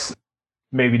with us,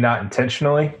 maybe not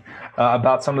intentionally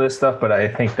about some of this stuff, but I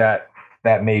think that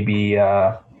may be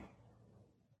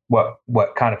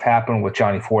what kind of happened with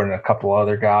Johnny Ford and a couple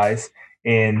other guys.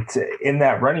 And in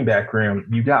that running back room,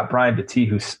 you got Brian Battie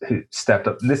who stepped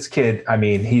up. This kid, I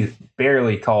mean, he's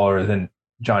barely taller than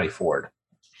Johnny Ford,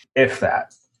 if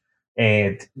that.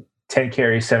 And 10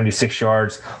 carries, 76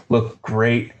 yards, looked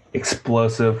great,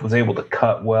 explosive, was able to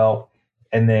cut well.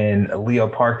 And then Leo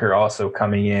Parker also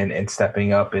coming in and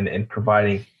stepping up and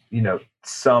providing,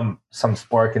 some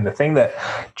spark. And the thing that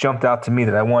jumped out to me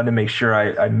that I wanted to make sure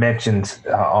I mentioned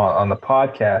on the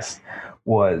podcast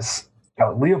was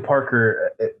Leo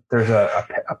Parker. There's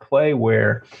a play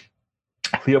where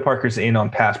Leo Parker's in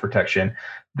on pass protection.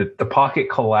 The pocket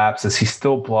collapses. He's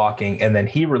still blocking. And then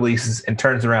he releases and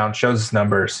turns around, shows his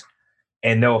numbers,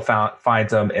 and Noah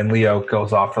finds him, and Leo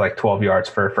goes off for like 12 yards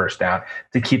for a first down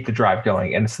to keep the drive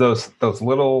going. And it's those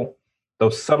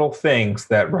subtle things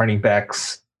that running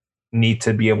backs need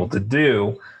to be able to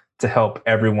do to help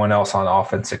everyone else on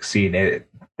offense succeed.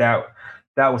 That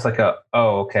was like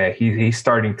okay, he's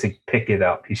starting to pick it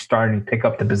up. He's starting to pick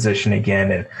up the position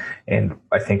again, and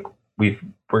I think we're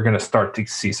going to start to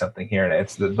see something here. And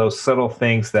it's those subtle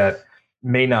things that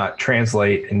may not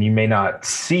translate and you may not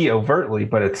see overtly,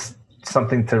 but it's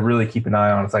something to really keep an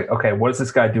eye on. It's like, okay, what is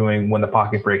this guy doing when the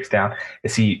pocket breaks down?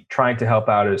 Is he trying to help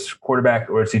out his quarterback,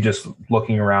 or is he just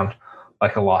looking around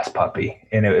like a lost puppy?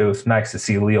 And it was nice to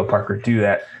see Leo Parker do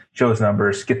that, show his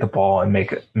numbers, get the ball, and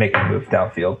make a move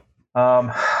downfield.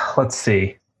 Let's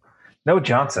see. No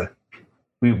Johnson.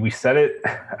 We said it.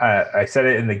 I said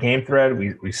it in the game thread.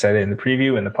 We said it in the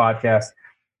preview, in the podcast.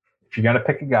 If you're going to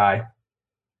pick a guy,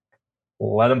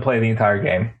 let him play the entire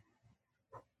game.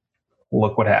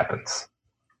 Look what happens.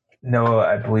 Noah,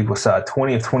 I believe, was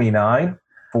 20 of 29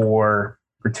 for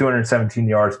 217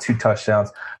 yards, 2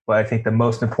 touchdowns. But I think the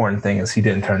most important thing is he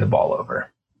didn't turn the ball over.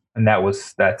 And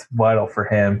that's vital for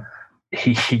him.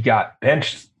 He got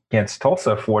benched against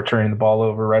Tulsa for turning the ball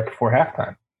over right before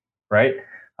halftime, right?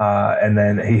 And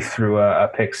then he threw a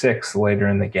pick six later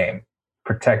in the game.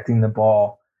 Protecting the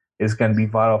ball is going to be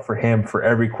vital for him, for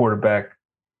every quarterback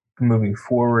moving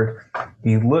forward.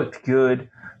 He looked good.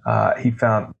 He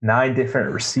found 9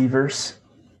 different receivers,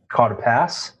 caught a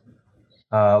pass.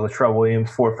 Latrell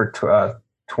Williams, 4 for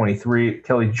 23.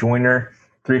 Kelly Joyner,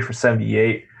 3 for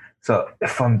 78. So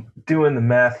if I'm doing the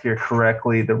math here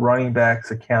correctly, the running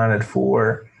backs accounted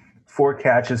for 4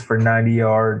 catches for 90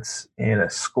 yards and a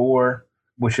score,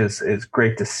 which is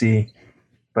great to see.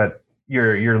 But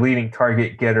your leading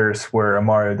target getters were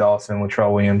Amario Dawson,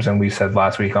 Latrell Williams, and we said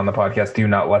last week on the podcast, do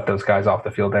not let those guys off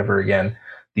the field ever again.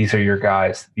 These are your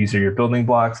guys. These are your building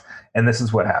blocks, and this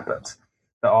is what happens.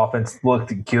 The offense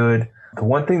looked good. The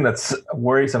one thing that's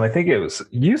worrisome, I think it was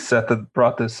you, Seth, that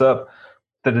brought this up.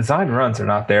 The design runs are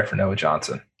not there for Noah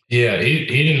Johnson. Yeah, he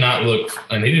did not look,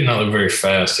 and he did not look very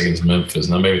fast against Memphis.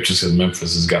 Now maybe just because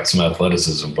Memphis has got some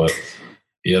athleticism, but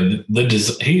yeah,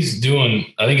 he's doing.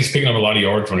 I think he's picking up a lot of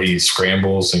yards when he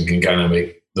scrambles and can kind of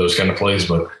make those kind of plays,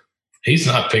 but he's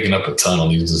not picking up a ton on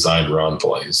these designed run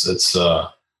plays. It's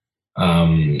I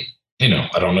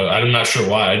don't know. I'm not sure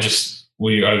why. I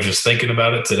was just thinking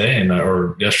about it today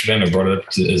or yesterday, and I brought it up.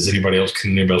 Can anybody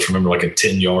else remember like a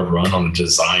 10-yard run on a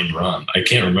designed run? I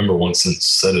can't remember one since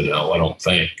Citadel. I don't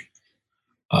think.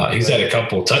 He's had a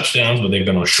couple of touchdowns, but they've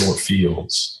been on short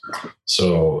fields.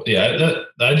 So yeah,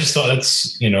 I just thought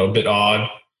that's a bit odd.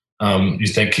 You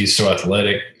think he's so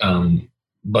athletic,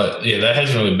 but yeah, that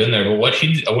hasn't really been there. But what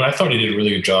I thought he did a really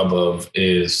good job of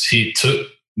is he took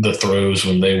the throws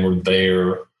when they were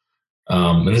there,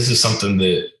 and this is something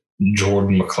that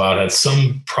Jordan McLeod had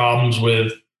some problems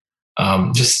with,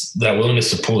 just that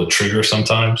willingness to pull the trigger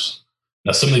sometimes.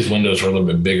 Now, some of these windows are a little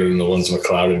bit bigger than the ones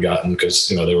McLeod had gotten because,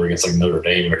 they were against like Notre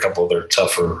Dame and a couple of their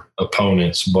tougher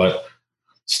opponents. But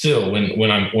still, when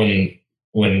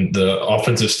the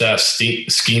offensive staff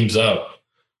schemes up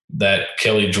that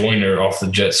Kelly Joyner off the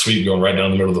jet sweep going right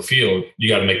down the middle of the field, you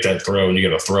got to make that throw and you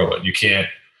got to throw it. You can't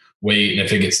wait. And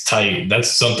if it gets tight,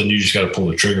 that's something you just got to pull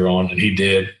the trigger on. And he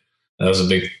did. That was a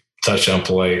big touchdown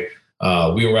play.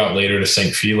 We were out later to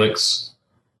St. Felix.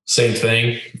 Same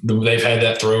thing. They've had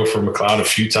that throw for McLeod a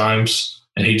few times,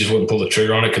 and he just wouldn't pull the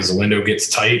trigger on it because the window gets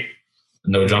tight.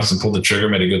 Noah Johnson pulled the trigger,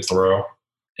 made a good throw.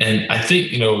 And I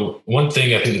think, one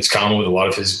thing I think that's common with a lot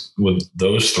of with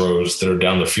those throws that are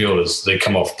down the field is they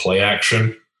come off play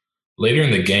action. Later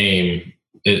in the game,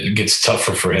 it gets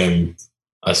tougher for him,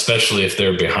 especially if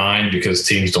they're behind because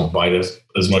teams don't bite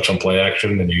as much on play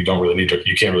action, and you can't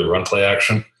really run play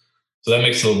action. So that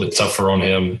makes it a little bit tougher on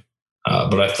him.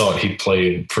 But I thought he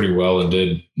played pretty well and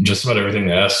did just about everything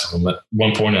they asked of him. At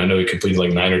one point, I know he completed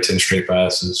like 9 or 10 straight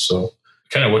passes. So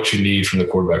kind of what you need from the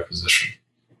quarterback position.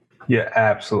 Yeah,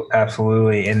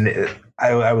 absolutely. And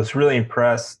I was really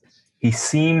impressed. He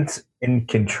seemed in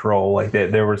control. Like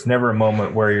there was never a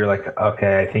moment where you're like,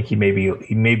 okay, I think he may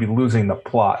be losing the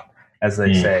plot, as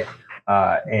they say.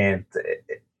 And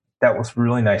that was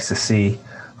really nice to see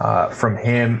from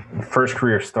him. First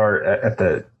career start at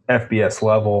the FBS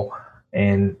level.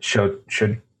 And showed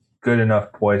good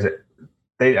enough poise.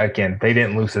 They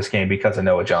didn't lose this game because of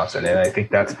Noah Johnson, and I think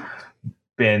that's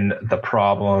been the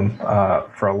problem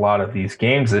for a lot of these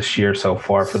games this year so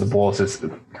far for the Bulls. Is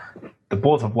the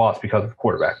Bulls have lost because of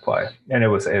quarterback play, and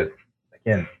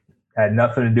it had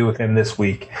nothing to do with him this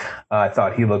week. I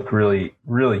thought he looked really,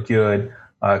 really good.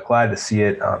 Glad to see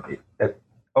it.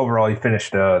 Overall, he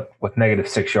finished with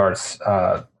 -6 yards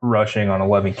rushing on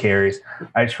 11 carries.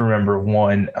 I just remember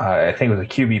one, I think it was a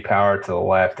QB power to the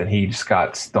left, and he just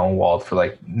got stonewalled for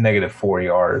like -4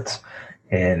 yards.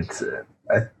 And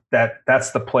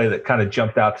that's the play that kind of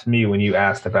jumped out to me when you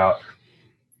asked about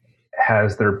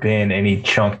has there been any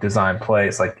chunk design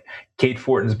plays. Like Kate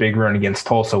Fortin's big run against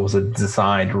Tulsa was a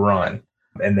designed run,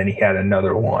 and then he had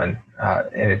another one.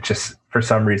 And it just, for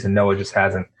some reason, Noah just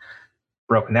hasn't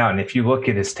broken out. And if you look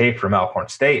at his tape from Alcorn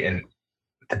State, and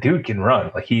the dude can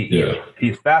run. Like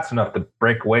he's fast enough to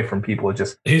break away from people.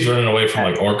 He's running away from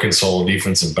like Arkansas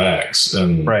defensive backs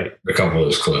and a couple of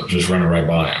those clips, just running right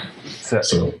by him.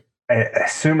 So I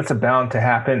assume it's bound to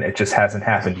happen. It just hasn't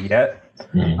happened yet.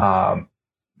 Mm-hmm.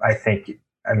 I think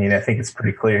it's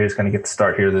pretty clear he's going to get the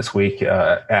start here this week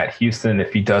at Houston.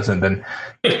 If he doesn't, then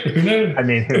who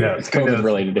knows? It's COVID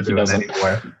related if he doesn't.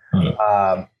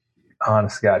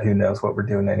 Honest God, who knows what we're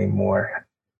doing anymore?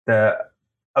 The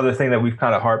other thing that we've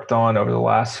kind of harped on over the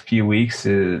last few weeks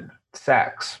is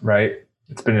sacks, right?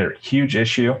 It's been a huge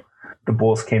issue. The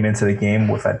Bulls came into the game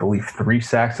with, I believe, 3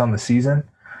 sacks on the season.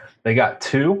 They got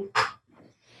 2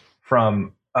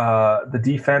 from the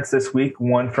defense this week,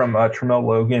 1 from Tramel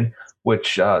Logan,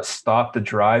 which stopped the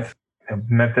drive.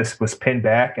 Memphis was pinned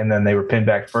back, and then they were pinned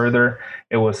back further.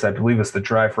 It was, I believe, the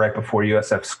drive right before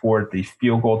USF scored the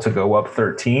field goal to go up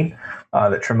 13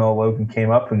 that Tramel Logan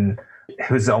came up, and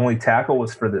his only tackle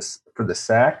was for the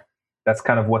sack. That's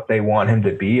kind of what they want him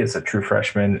to be as a true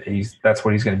freshman. That's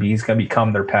what he's going to be. He's going to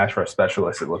become their pass rush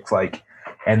specialist, it looks like.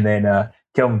 And then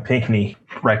Kelvin Pinckney,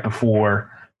 right before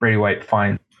Brady White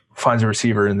finds a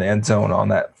receiver in the end zone on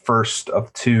that first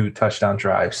of 2 touchdown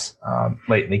drives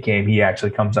late in the game, he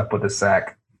actually comes up with a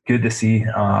sack. Good to see.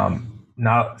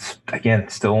 not again,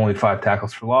 still only 5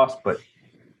 tackles for loss, but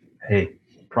hey,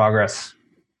 progress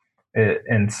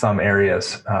in some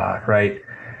areas, right?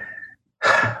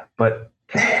 But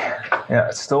yeah,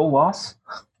 it's still a loss.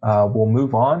 We'll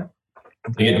move on.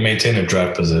 They get to maintain their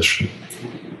draft position,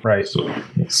 right? So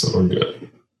we're good.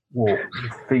 We'll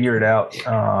figure it out.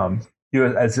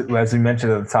 As we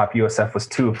mentioned at the top, USF was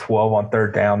 2 of 12 on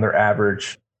third down. Their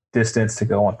average distance to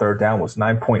go on third down was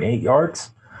 9.8 yards.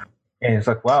 And it's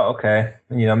like, wow, okay.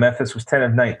 Memphis was 10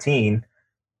 of 19.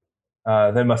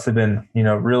 They must have been,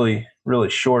 really, really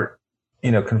short,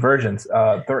 conversions.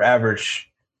 Their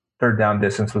average third down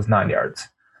distance was 9 yards.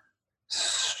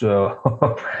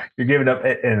 So you're giving up,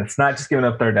 and it's not just giving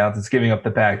up third downs, it's giving up the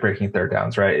back-breaking third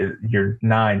downs, right? You're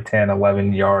 9, 10,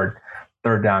 11-yard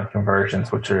third down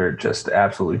conversions, which are just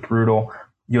absolutely brutal.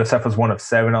 USF was 1 of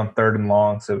 7 on third and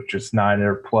long, so just 9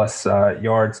 or plus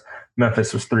yards.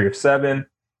 Memphis was 3 of 7.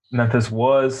 Memphis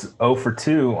was 0 for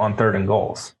 2 on third and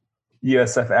goals.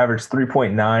 USF averaged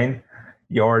 3.9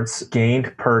 yards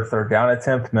gained per third down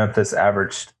attempt. Memphis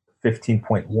averaged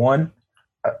 15.1.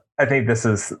 I think this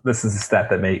is a stat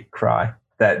that may cry.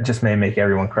 That just may make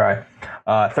everyone cry.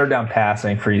 Third down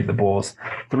passing for the Bulls,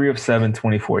 3 of 7,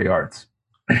 24 yards.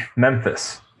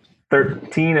 Memphis,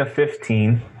 13 of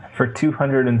 15 for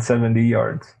 270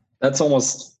 yards. That's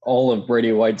almost all of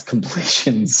Brady White's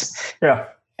completions. Yeah.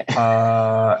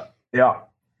 Yeah,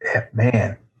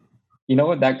 man. You know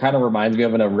what that kind of reminds me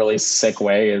of in a really sick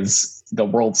way is the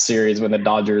World Series when the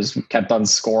Dodgers kept on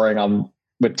scoring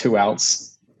with 2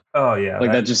 outs. Oh yeah.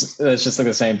 That's just like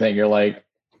the same thing. You're like,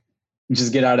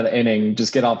 just get out of the inning,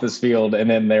 just get off this field. And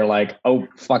then they're like, oh,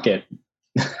 fuck it.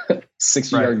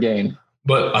 60-yard gain.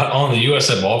 But on the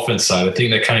USF offense side, I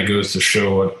think that kind of goes to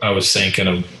show what I was saying kind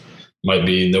of might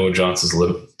be Noah Johnson's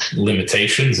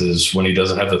limitations is when he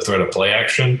doesn't have the threat of play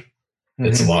action. Mm-hmm.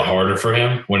 It's a lot harder for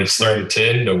him. When it's 3rd and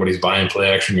 10, nobody's buying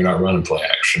play action. You're not running play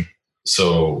action.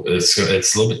 So it's a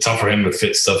little bit tough for him to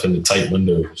fit stuff into tight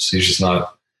windows. He's just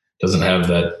doesn't have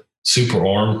that super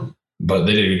arm, but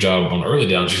they did a good job on early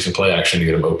downs using play action to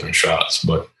get him open shots.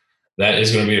 But that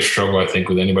is going to be a struggle, I think,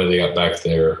 with anybody they got back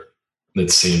there.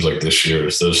 It seems like this year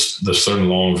is there's certain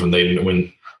longs when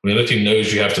the team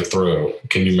knows you have to throw,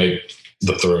 can you make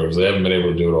the throws? They haven't been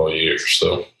able to do it all year,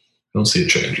 so I don't see it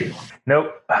changing.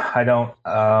 Nope, I don't.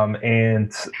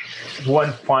 And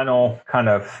one final kind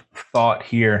of thought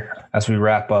here as we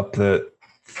wrap up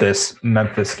this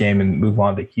Memphis game and move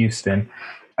on to Houston.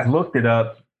 I looked it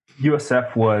up.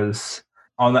 USF was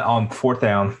on 4th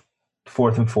down,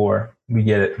 4th and 4. We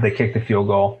get it. They kicked the field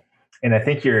goal. And I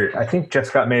think Jeff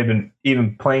Scott may have been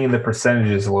even playing the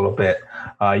percentages a little bit.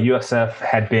 USF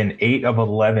had been 8 of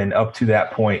 11 up to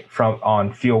that point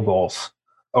on field goals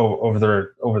over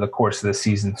the course of the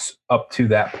season up to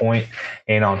that point,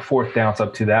 and on 4th downs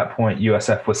up to that point,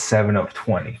 USF was 7 of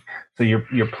 20. So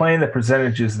you're playing the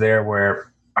percentages there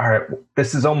where, all right,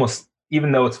 this is almost,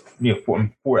 even though it's I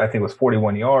think it was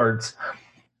 41 yards,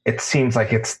 it seems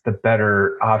like it's the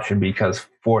better option because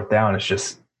 4th down has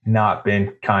just not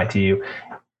been kind to you.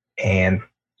 And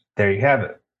there you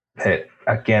have it.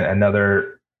 Again,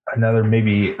 another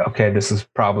maybe, okay, this is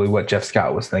probably what Jeff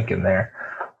Scott was thinking there.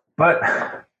 But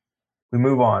we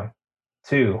move on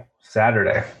to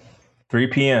Saturday, 3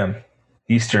 p.m.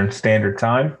 Eastern Standard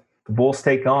Time. The Bulls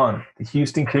take on the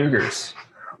Houston Cougars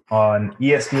on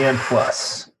ESPN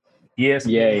Plus.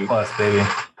 ESPN Plus, baby.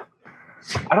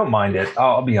 I don't mind it.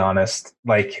 I'll be honest.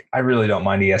 Like, I really don't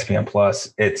mind ESPN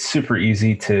Plus. It's super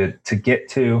easy to get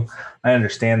to. I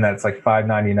understand that it's like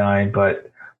 $5.99,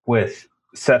 but with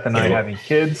Seth and I having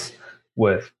kids,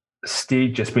 with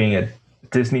Steve just being a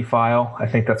Disney file, I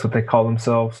think that's what they call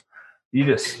themselves. You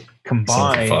just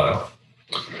combine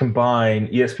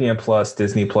ESPN Plus,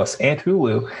 Disney Plus, and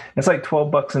Hulu. It's like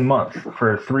 $12 a month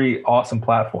for 3 awesome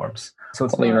platforms. So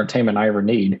it's all the entertainment I ever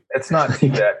need. It's not too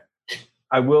bad.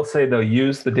 I will say, though,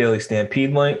 use the Daily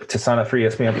Stampede link to sign up for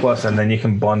ESPN Plus, and then you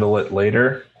can bundle it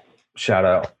later. Shout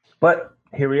out. But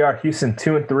here we are, Houston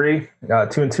 2-3,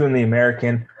 2-2 in the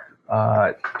American.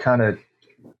 Kind of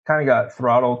got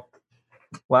throttled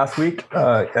last week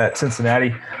at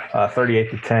Cincinnati,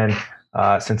 38-10.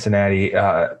 Cincinnati,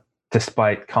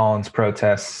 despite Collins'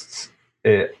 protests,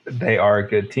 they are a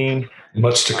good team.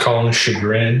 Much to Collins'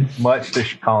 chagrin.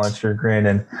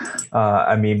 And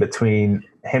I mean, between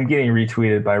him getting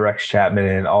retweeted by Rex Chapman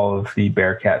and all of the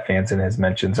Bearcat fans in his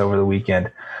mentions over the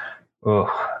weekend,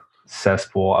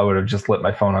 cesspool. I would have just lit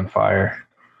my phone on fire.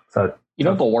 So, you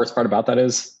know what the worst part about that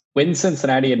is? When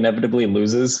Cincinnati inevitably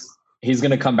loses, he's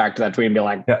going to come back to that tweet and be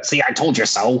like, see, I told you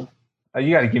so.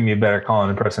 You got to give me a better Colin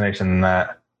impersonation than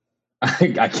that.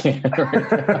 I can't.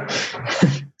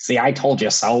 See, I told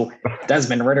you so.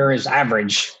 Desmond Ridder is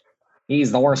average.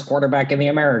 He's the worst quarterback in the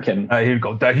American. He'd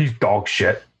go, he's dog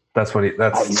shit. That's what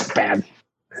he's bad.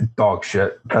 Dog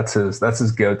shit. That's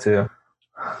his go-to.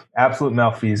 Absolute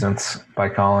malfeasance by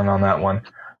Colin on that one.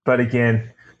 But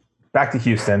again, back to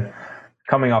Houston,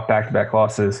 coming off back-to-back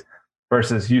losses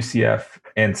versus UCF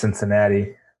and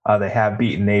Cincinnati. They have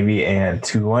beaten Navy and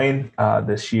Tulane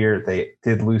this year. They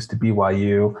did lose to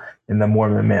BYU in the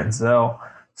Mormon Manziel.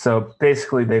 So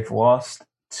basically, they've lost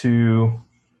to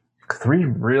 3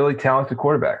 really talented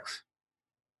quarterbacks.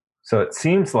 So it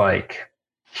seems like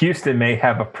Houston may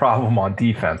have a problem on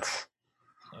defense.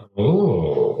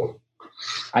 Oh,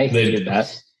 I hated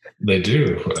that. They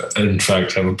do, in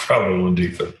fact, have a problem on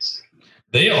defense.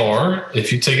 They are,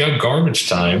 if you take out garbage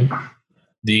time,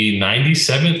 the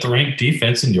 97th ranked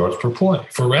defense in yards per play.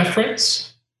 For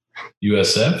reference,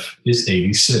 USF is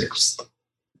 86th.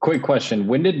 Quick question.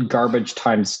 When did garbage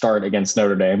time start against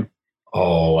Notre Dame?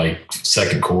 Oh, like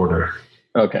second quarter.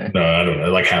 Okay. No, I don't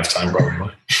know. Like halftime,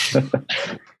 probably.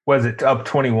 Was it up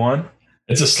 21?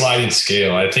 It's a sliding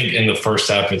scale. I think in the first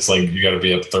half, it's like you got to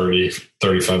be up 30,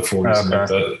 35, 40, something like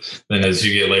that. Then as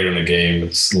you get later in the game,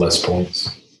 it's less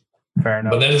points. Fair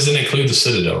enough. But that doesn't include the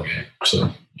Citadel game.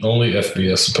 So only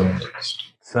FBS opponents.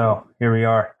 So here we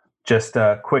are. Just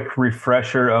a quick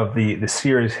refresher of the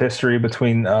series history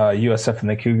between USF and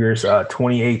the Cougars.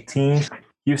 2018,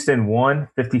 Houston won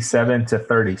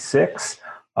 57-36.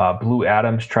 Blue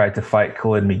Adams tried to fight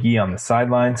Khalid McGee on the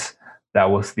sidelines.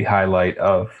 That was the highlight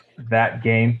of that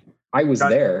game. I was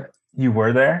there. You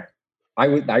were there? I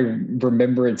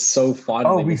remember it so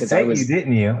fondly. Oh, we said you,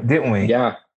 didn't we?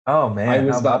 Yeah. Oh, man. I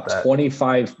was about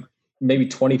 25, maybe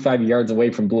 25 yards away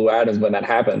from Blue Adams when that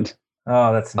happened.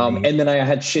 Oh, that's neat. And then I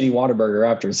had shitty Whataburger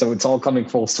after, so it's all coming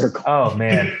full circle. Oh,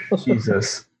 man.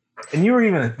 Jesus. And you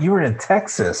were in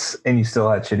Texas, and you still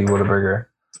had shitty Whataburger.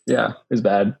 Yeah, it was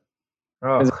bad.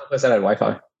 Oh. It was the place that had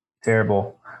Wi-Fi.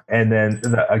 Terrible. And then,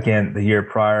 the year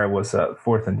prior was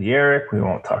 4th and De'Eric. We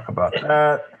won't talk about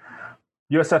that.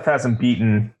 USF hasn't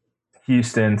beaten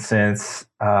Houston since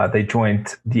they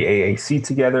joined the AAC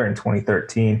together in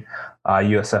 2013.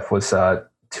 USF was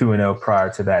 2-0 prior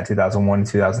to that, 2001,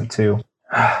 2002.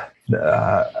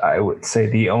 I would say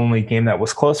the only game that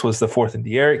was close was the 4th and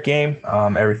De'Eric game.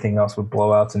 Everything else with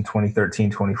blowouts in 2013,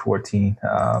 2014.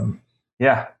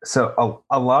 So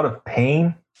a lot of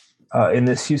pain in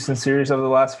this Houston series over the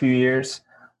last few years.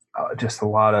 Just a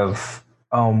lot of,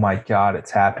 oh my God,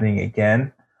 it's happening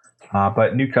again.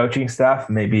 But new coaching staff,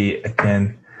 maybe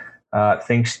again,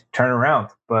 things turn around,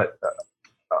 but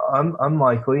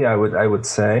unlikely, I would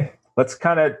say. Let's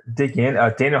kind of dig in.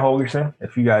 Dana Holgorsen,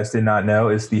 if you guys did not know,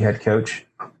 is the head coach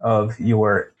of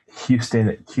your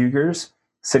Houston Cougars.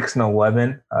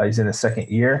 6-11. He's in his second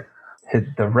year.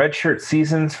 The redshirt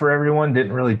seasons for everyone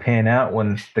didn't really pan out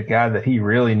when the guy that he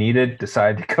really needed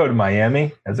decided to go to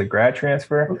Miami as a grad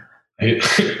transfer. He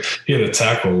had a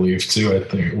tackle leave too, I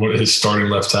think. His starting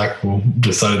left tackle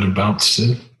decided to bounce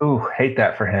too. Ooh, hate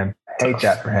that for him.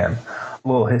 A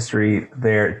little history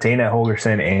there. Dana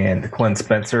Holgorsen and Glenn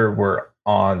Spencer were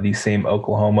on the same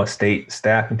Oklahoma State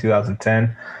staff in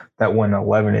 2010 that went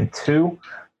 11-2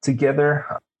 together.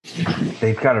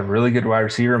 They've got a really good wide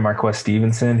receiver, Marquez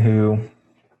Stevenson, who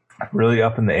really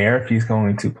up in the air if he's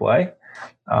going to play.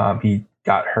 He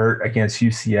got hurt against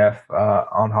UCF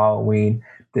on Halloween,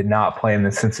 did not play in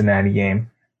the Cincinnati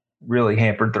game. Really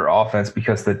hampered their offense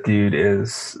because the dude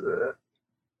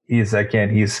he's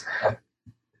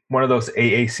one of those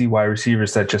AAC wide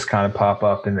receivers that just kind of pop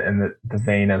up in the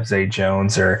vein of Zay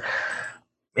Jones or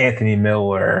Anthony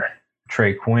Miller,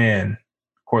 Trey Quinn,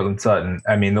 Cortland Sutton.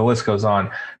 I mean, the list goes on.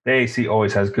 The AAC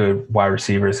always has good wide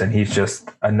receivers, and he's just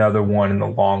another one in the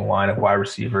long line of wide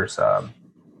receivers to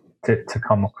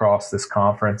come across this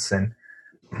conference. And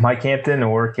Mike Hampton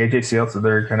or KJ Seals,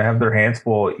 they're going to have their hands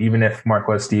full. Even if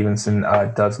Marquez Stevenson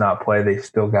does not play, they've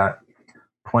still got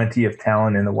plenty of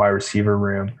talent in the wide receiver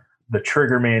room. The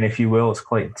trigger man, if you will, is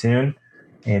Clayton Tune,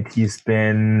 and he's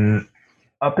been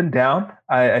up and down,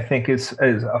 I think is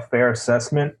a fair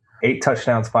assessment. 8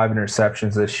 touchdowns, 5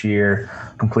 interceptions this year,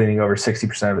 completing over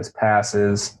 60% of his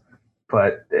passes.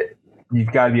 But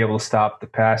you've got to be able to stop the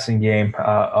passing game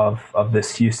of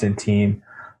this Houston team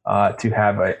to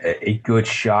have a good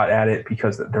shot at it,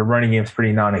 because their running game is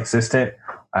pretty non-existent.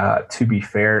 To be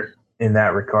fair in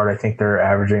that regard, I think they're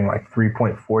averaging like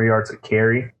 3.4 yards a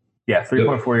carry. Yeah,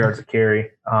 3.4 yards a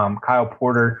carry. Kyle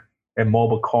Porter and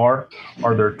Mulba Carr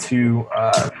are their two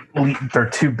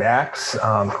backs.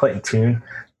 Clayton Tune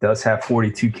does have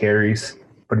 42 carries,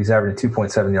 but he's averaging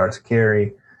 2.7 yards a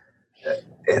carry.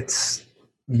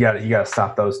 You got to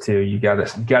stop those two. You got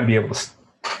to be able to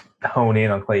hone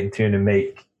in on Clayton Tune and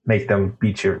make them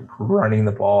beat you running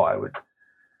the ball. I would.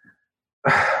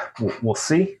 We'll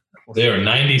see. They are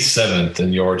 97th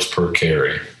in yards per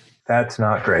carry. That's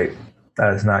not great.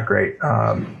 That is not great.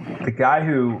 The guy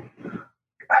who,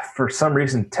 for some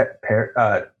reason,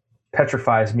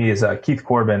 petrifies me is Keith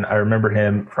Corbin. I remember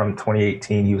him from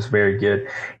 2018. He was very good.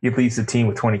 He leads the team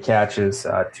with 20 catches,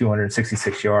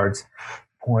 266 yards.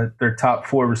 Their top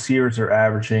 4 receivers are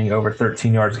averaging over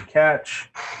 13 yards a catch.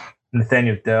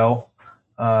 Nathaniel Dell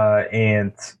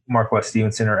and Marquez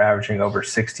Stevenson are averaging over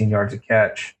 16 yards a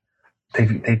catch.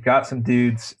 They've got some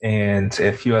dudes, and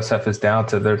if USF is down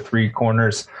to their 3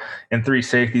 corners and 3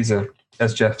 safeties,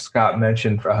 as Jeff Scott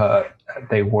mentioned,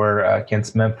 they were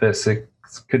against Memphis, it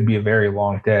could be a very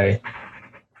long day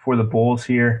for the Bulls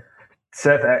here.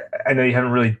 Seth, I know you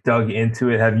haven't really dug into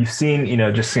it. Have you seen,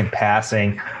 just in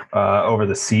passing over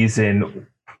the season,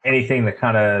 anything that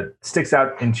kind of sticks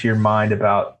out into your mind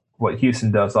about what Houston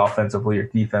does offensively or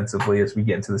defensively as we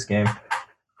get into this game?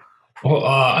 Well,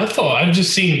 I've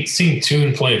just seen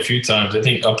Tune play a few times. I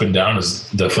think up and down is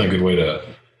definitely a good way to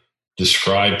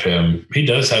describe him. He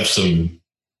does have some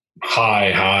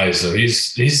high highs, though.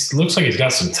 He's looks like he's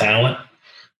got some talent,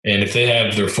 and if they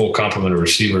have their full complement of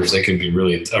receivers, they can be a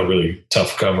really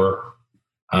tough cover.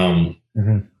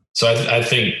 So I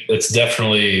think it's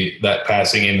definitely that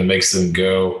passing game that makes them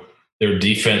go. Their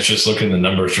defense, just looking at the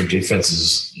numbers, their defense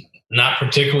is not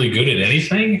particularly good at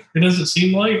anything. It doesn't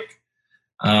seem like.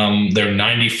 They're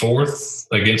 94th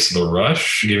against the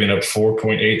rush, giving up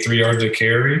 4.83 yards a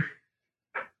carry.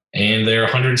 And they're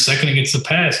 102nd against the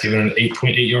pass, giving up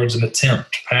 8.8 yards an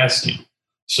attempt passing.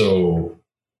 So,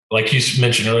 like you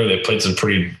mentioned earlier, they played some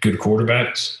pretty good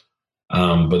quarterbacks,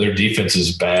 but their defense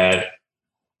is bad.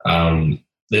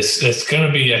 It's going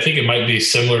to be, I think it might be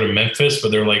similar to Memphis,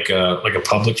 but they're like a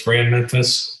Publix brand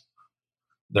Memphis.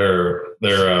 They're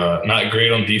not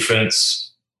great on defense.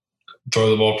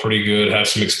 Throw the ball pretty good, have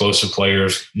some explosive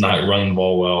players, not run the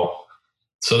ball well.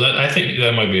 So I think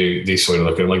that might be a decent way to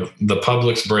look at it, like the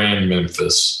Publix brand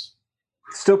Memphis.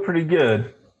 Still pretty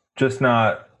good, just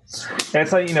not. And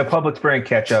it's like, Publix brand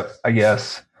ketchup, I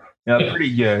guess. Yeah.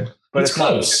 Pretty good, but it's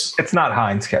close. It's not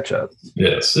Heinz ketchup.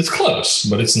 Yes, it's close,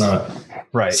 but it's not.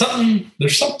 Right.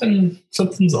 Something's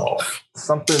off.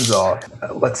 Something's off.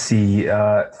 Let's see.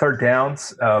 Third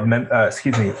downs.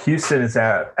 Houston is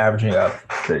averaging up.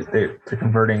 They're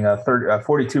converting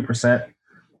 42%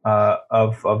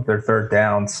 of their third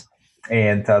downs,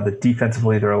 and the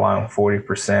defensively they're allowing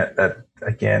 40%. That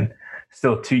again,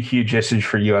 still 2 huge issues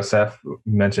for USF. You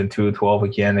mentioned 2-12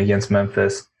 again against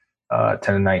Memphis,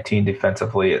 10-19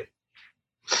 defensively.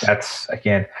 That's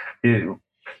again.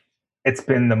 It's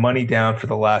been the money down for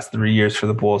the last 3 years for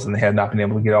the Bulls, and they have not been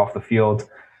able to get off the field.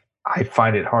 I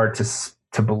find it hard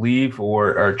to believe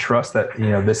or trust that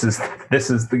this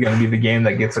is going to be the game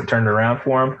that gets it turned around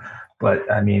for them.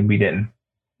 But I mean,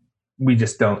 we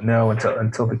just don't know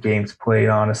until the game's played,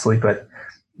 honestly. But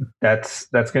that's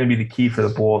going to be the key for the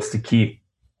Bulls to keep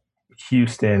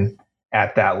Houston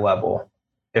at that level.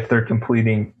 If they're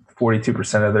completing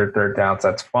 42% of their third downs,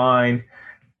 that's fine.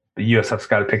 The USF's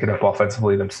got to pick it up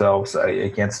offensively themselves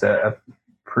against a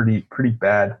pretty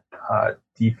bad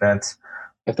defense.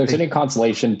 If there's any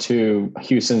consolation to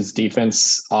Houston's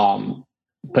defense,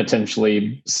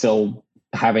 potentially still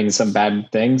having some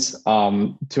bad things,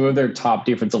 2 of their top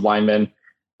defensive linemen,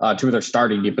 2 of their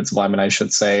starting defensive linemen, I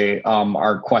should say,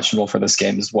 are questionable for this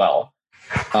game as well.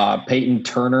 Peyton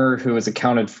Turner, who has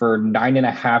accounted for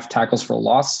 9.5 tackles for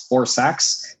loss, 4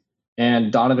 sacks,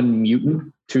 and Donovan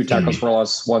Mutin, 2 tackles for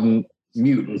loss, 1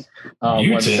 mutant,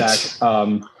 1 sack.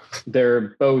 They're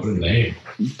both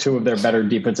 2 of their better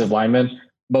defensive linemen.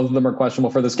 Both of them are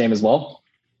questionable for this game as well.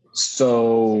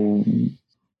 So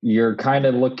you're kind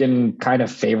of looking kind of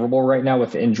favorable right now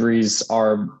if injuries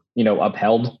are,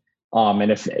 upheld.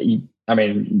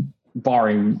 And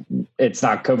barring it's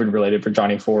not COVID related for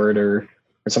Johnny Ford or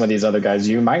some of these other guys,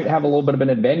 you might have a little bit of an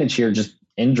advantage here just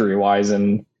injury wise.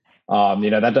 And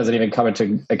that doesn't even come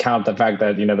into account the fact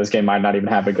that, this game might not even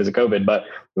happen because of COVID, but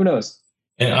who knows?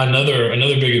 And another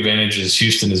big advantage is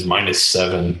Houston is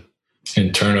 -7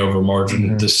 in turnover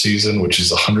margin this season, which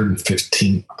is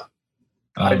 115th.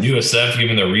 USF,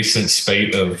 given the recent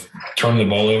spate of turning the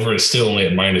ball over, is still only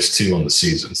at -2 on the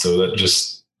season. So that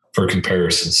just for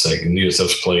comparison's sake, and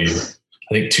USF's played,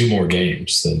 I think, 2 more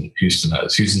games than Houston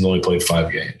has. Houston's only played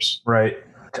 5 games. Right.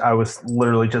 I was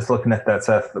literally just looking at that,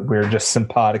 Seth. We're just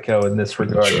simpatico in this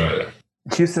regard. That's right.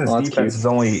 Houston's defense is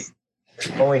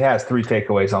only has 3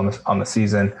 takeaways on the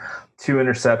season, 2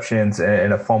 interceptions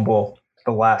and a fumble.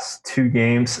 The last 2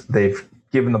 games, they've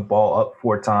given the ball up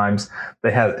 4 times.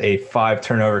 They had a 5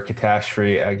 turnover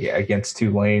catastrophe against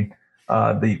Tulane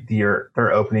their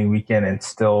opening weekend and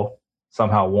still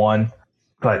somehow won.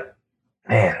 But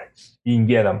man, you can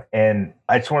get them. And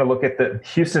I just want to look at the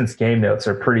Houston's game notes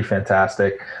are pretty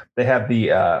fantastic. They have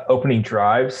the opening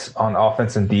drives on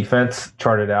offense and defense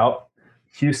charted out.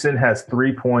 Houston has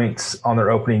 3 points on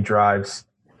their opening drives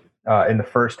in the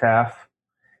first half.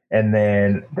 And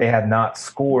then they have not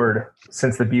scored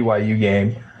since the BYU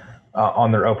game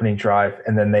on their opening drive.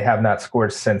 And then they have not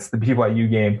scored since the BYU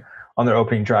game on their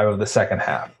opening drive of the second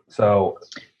half. So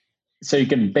you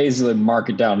can basically mark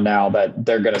it down now that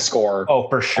they're going to score. Oh,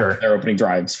 for sure. Their opening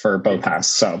drives for both halves.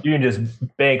 So you can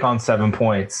just bank on 7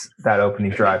 points that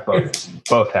opening drive,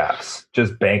 both halves.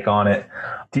 Just bank on it.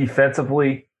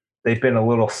 Defensively, they've been a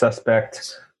little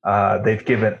suspect. They've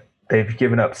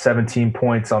given up 17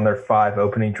 points on their 5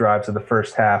 opening drives of the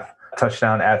first half.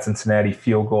 Touchdown at Cincinnati,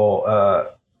 field goal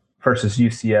versus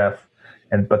UCF.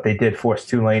 But they did force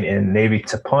Tulane and Navy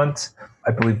to punt.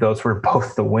 I believe those were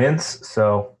both the wins.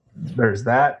 So there's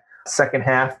that. Second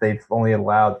half, they've only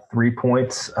allowed 3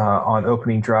 points on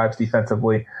opening drives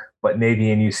defensively, but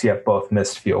Navy and UCF both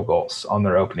missed field goals on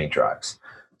their opening drives.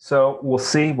 So we'll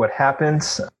see what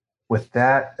happens with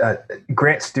that.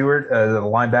 Grant Stewart, the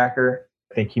linebacker,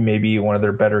 I think he may be one of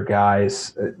their better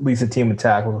guys, leads the team in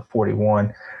tackles with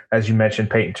 41. As you mentioned,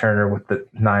 Peyton Turner with the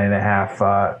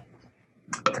 9.5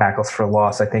 tackles for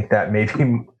loss. I think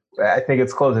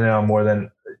it's closing in on more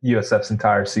than USF's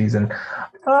entire season.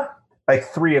 Like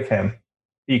 3 of him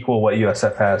equal what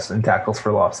USF has in tackles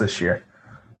for loss this year.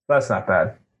 That's not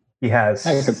bad. He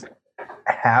has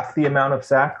half the amount of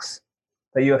sacks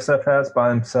that USF has by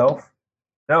himself.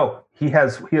 No, he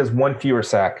has 1 fewer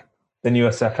sack than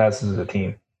USF has as a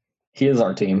team. He is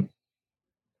our team.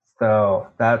 So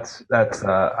that's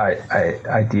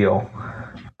ideal.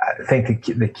 I think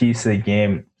the keys to the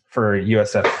game for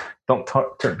USF, don't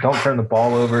turn the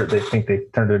ball over. They think they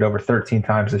turned it over 13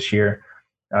 times this year.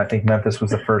 I think Memphis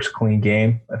was the first clean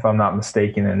game, if I'm not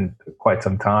mistaken, in quite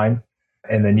some time.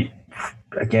 And then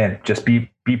again, just be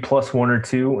plus 1 or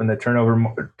 2 in the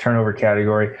turnover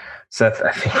category. Seth,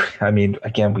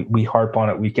 we harp on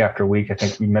it week after week. I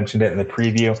think we mentioned it in the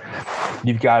preview.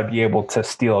 You've got to be able to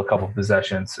steal a couple of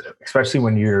possessions, especially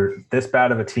when you're this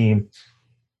bad of a team.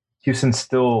 Houston's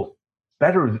still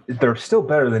better. They're still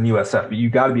better than USF, but you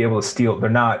got to be able to steal. They're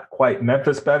not quite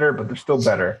Memphis better, but they're still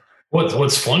better.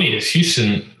 What's funny is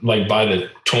Houston, like by the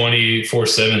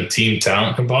 24/7 team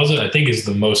talent composite, I think is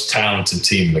the most talented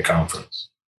team in the conference.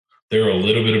 They're a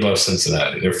little bit above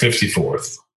Cincinnati. They're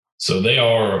 54th. So they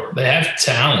have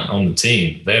talent on the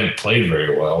team. They haven't played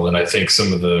very well. And I think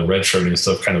some of the redshirting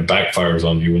stuff kind of backfires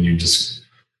on you when you just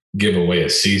give away a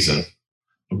season.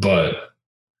 But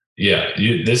yeah,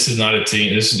 this is not a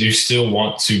team. You still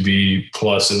want to be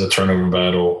plus in the turnover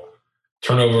battle.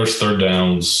 Turnovers, third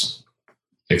downs,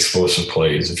 explosive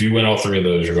plays. If you win all 3 of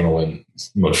those, you're going to win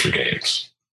most of your games.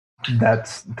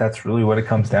 That's really what it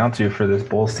comes down to for this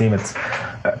Bulls team. It's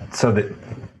so that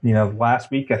last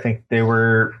week I think they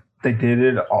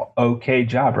did an okay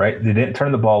job, right? They didn't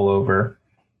turn the ball over.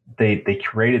 They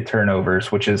created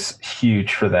turnovers, which is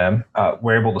huge for them.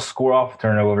 We're able to score off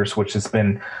turnovers, which has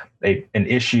been an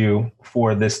issue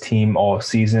for this team all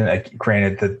season.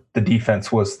 Granted, the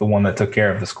defense was the one that took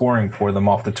care of the scoring for them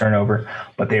off the turnover,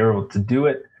 but they were able to do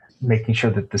it, making sure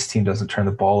that this team doesn't turn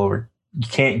the ball over. You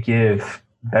can't give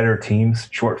better teams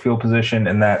short field position,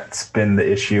 and that's been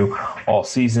the issue all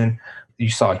season. You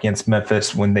saw against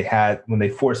Memphis when they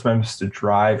forced Memphis to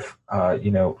drive,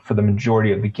 for the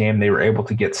majority of the game, they were able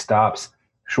to get stops.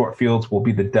 Short fields will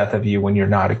be the death of you when you're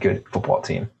not a good football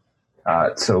team.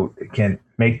 So again,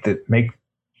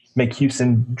 make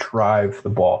Houston drive the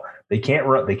ball. They can't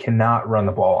run. They cannot run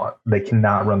the ball.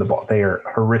 They are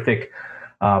horrific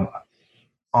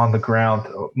on the ground.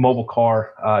 Mobile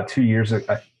Carr 2 years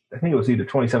ago, I think it was either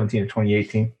 2017 or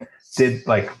 2018, did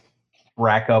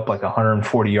rack up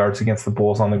 140 yards against the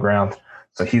Bulls on the ground.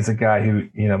 So he's a guy who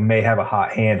may have a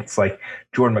hot hand. It's like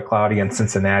Jordan McLeod against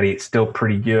Cincinnati. It's still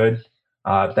pretty good.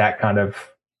 That kind of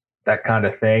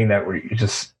thing that where you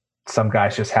just. Some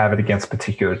guys just have it against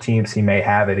particular teams. He may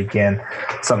have it again.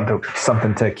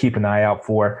 Something to keep an eye out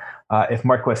for. If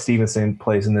Marquez Stevenson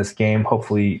plays in this game,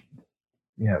 hopefully,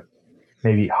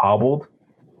 maybe hobbled,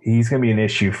 he's going to be an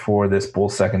issue for this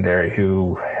Bulls secondary,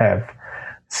 who have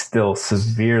still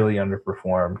severely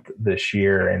underperformed this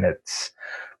year, and it's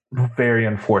very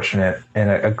unfortunate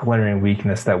and a glaring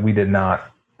weakness that we did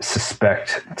not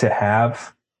suspect to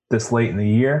have this late in the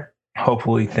year.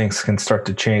 Hopefully, things can start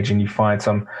to change, and you find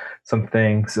some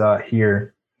things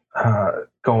here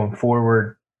going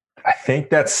forward. I think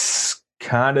that's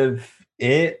kind of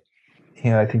it.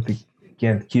 I think the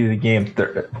key to the game,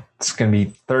 it's going to be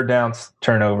third downs,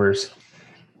 turnovers,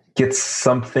 get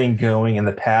something going in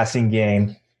the passing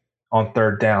game on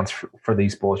third downs for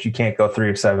these Bulls. You can't go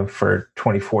 3 of 7 for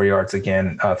 24 yards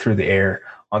again through the air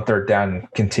on third down and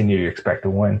continue to expect to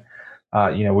win.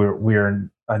 We're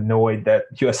annoyed that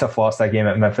USF lost that game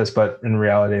at Memphis, but in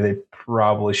reality, they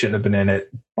probably shouldn't have been in it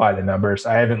by the numbers.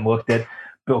 I haven't looked at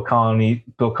Bill Connolly's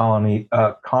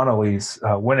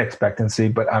win expectancy,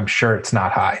 but I'm sure it's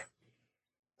not high.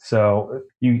 So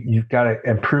you've got to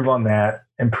improve on that,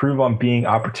 improve on being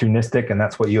opportunistic, and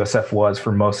that's what USF was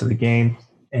for most of the game.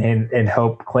 And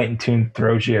hope Clayton Tune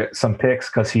throws you some picks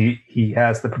because he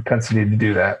has the propensity to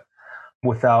do that.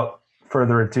 Without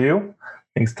further ado,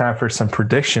 I think it's time for some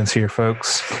predictions here,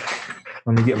 folks.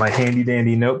 Let me get my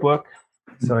handy-dandy notebook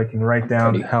so I can write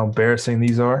down how embarrassing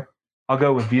these are. I'll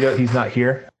go with Vito. He's not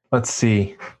here. Let's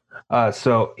see.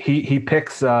 So he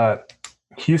picks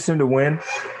Houston to win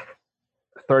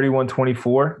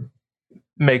 31-24.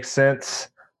 Makes sense.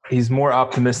 He's more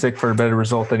optimistic for a better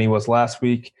result than he was last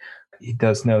week. He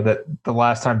does know that the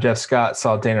last time Jeff Scott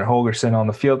saw Dana Holgerson on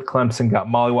the field, Clemson got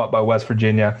mollywopped by West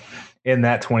Virginia in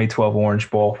that 2012 Orange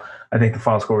Bowl. I think the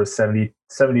final score was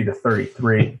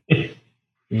 70-33.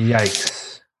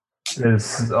 Yikes.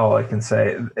 This is all I can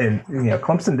say. And,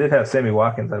 Clemson did have Sammy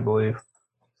Watkins, I believe.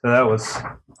 So that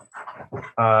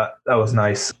was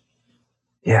nice.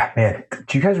 Yeah, man.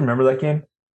 Do you guys remember that game?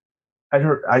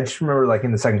 I just remember,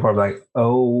 in the second quarter,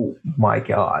 oh my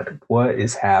God, what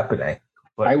is happening?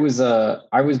 But I was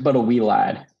but a wee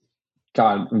lad.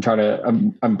 God, I'm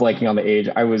blanking on the age.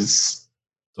 I was.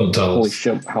 Don't tell holy us.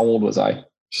 shit! How old was I?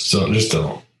 Just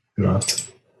don't.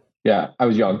 Yeah, I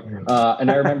was young,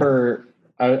 and I remember.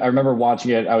 I remember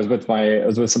watching it. I was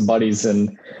with some buddies,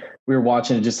 and we were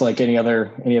watching it just like any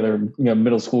other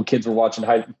middle school kids were watching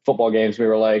high football games. We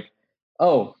were like,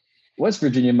 oh, West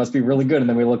Virginia must be really good. And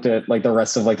then we looked at the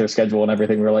rest of their schedule and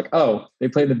everything. We were like, oh, they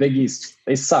play the Big East.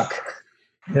 They suck.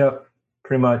 Yep,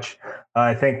 pretty much.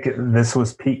 I think this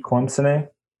was Pete Clemson.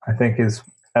 I think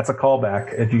that's a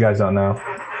callback. If you guys don't know,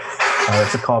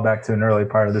 it's a callback to an early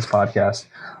part of this podcast.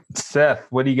 Seth,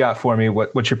 what do you got for me?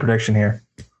 What's your prediction here?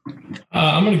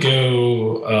 I'm going to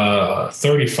go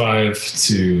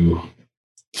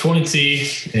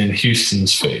 35-20 in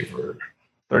Houston's favor.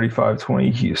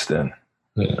 35-20 Houston.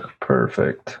 Yeah.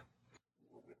 Perfect.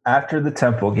 After the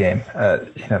Temple game,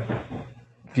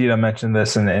 Vito mentioned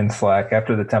this in Slack.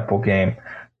 After the Temple game,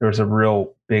 there was a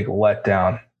real big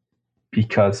letdown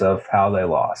because of how they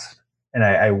lost. And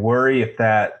I worry if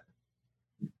that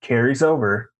carries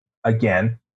over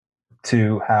again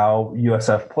to how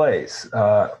USF plays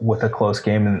with a close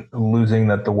game and losing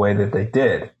the way that they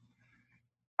did.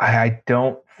 I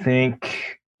don't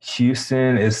think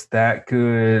Houston is that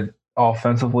good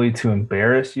offensively to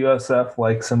embarrass USF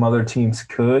like some other teams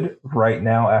could right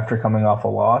now after coming off a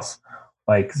loss.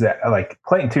 Like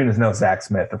Clayton Tune is no Zach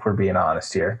Smith, if we're being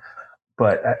honest here.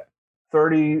 But at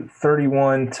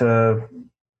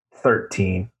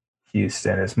 31-13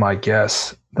 Houston is my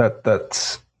guess.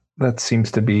 That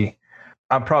seems to be.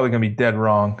 I'm probably going to be dead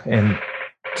wrong and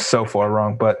so far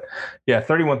wrong, but yeah,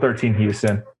 31-13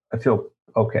 Houston. I feel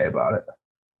okay about it.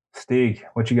 Stieg,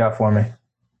 what you got for me?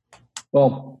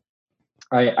 Well,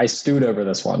 I stewed over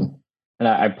this one and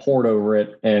I poured over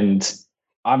it. And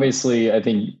obviously, I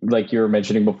think like you were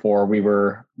mentioning before, we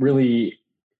were really,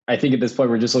 I think at this point,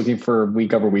 we're just looking for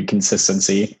week over week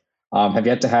consistency. Have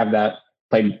yet to have that.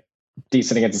 Played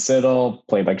decent against the Citadel,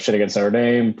 played like shit against Notre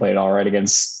Dame, played all right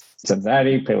against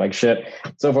Cincinnati, played like shit,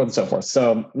 so forth and so forth.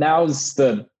 So now's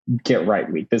the get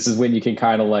right week. This is when you can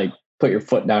kind of put your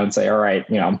foot down and say, all right,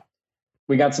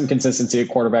 we got some consistency at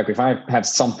quarterback. We finally have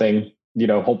something,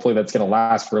 hopefully that's going to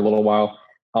last for a little while.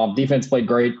 Defense played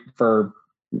great for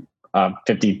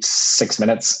 56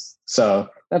 minutes. So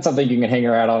that's something you can hang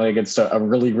around on against a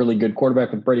really, really good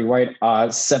quarterback with Brady White.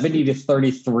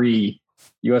 70-33,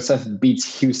 USF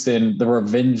beats Houston, the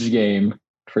revenge game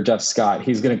for Jeff Scott.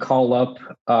 He's going to call up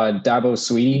Dabo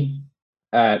Swinney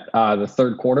at the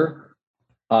third quarter,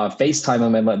 FaceTime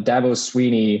him and let Dabo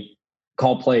Swinney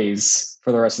call plays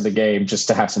for the rest of the game just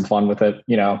to have some fun with it,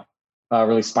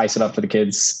 really spice it up for the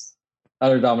kids.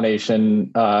 Utter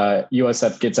domination.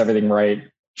 USF gets everything right,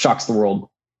 shocks the world.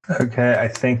 Okay, I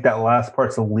think that last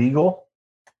part's illegal.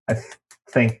 I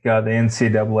think the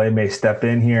NCAA may step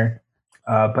in here.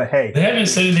 But hey. They haven't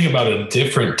said anything about a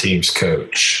different team's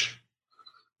coach.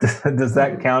 Does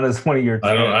that count as one of your?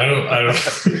 I don't.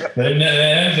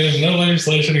 There's no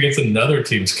legislation against another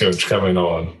team's coach coming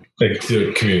on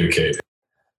to communicate.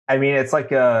 I mean, it's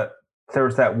like a there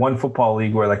was that one football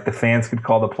league where like the fans could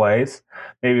call the plays.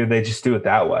 Maybe they just do it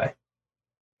that way.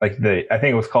 Like I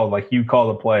think it was called like you call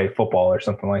the play football or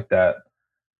something like that.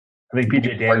 I think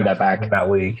PJ Daniels that back in that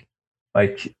league.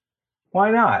 Like,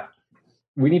 why not?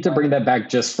 We need to bring that back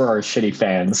just for our shitty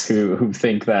fans who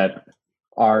think that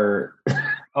our.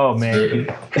 Oh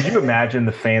man, could you imagine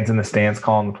the fans in the stands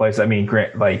calling the plays? I mean,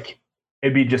 like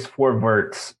it'd be just 4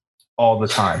 verts all the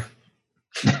time.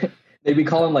 They'd be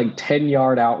calling like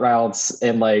 10-yard out routes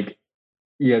and like,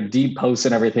 deep posts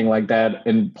and everything like that.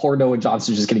 And poor Noah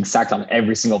Johnson just getting sacked on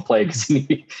every single play because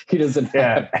he doesn't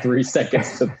have 3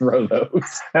 seconds to throw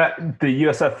those. The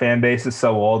USF fan base is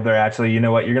so old. They're actually, you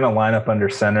know what? You're going to line up under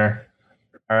center.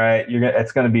 All right.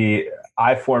 It's going to be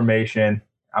I formation.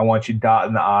 I want you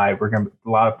dotting the I. We're going to a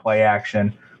lot of play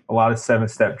action, a lot of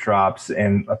 7-step drops.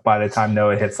 And by the time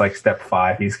Noah hits like step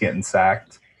 5, he's getting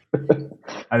sacked.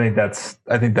 I think that's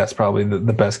probably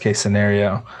the best case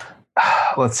scenario.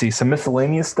 Let's see some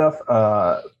miscellaneous stuff.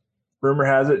 Rumor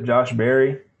has it Josh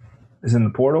Berry is in the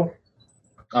portal.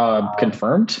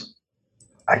 Confirmed?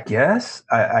 I guess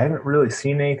I haven't really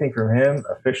seen anything from him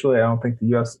officially. I don't think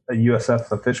the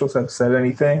USF officials have said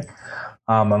anything,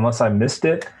 unless I missed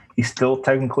it. He's still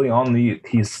technically on the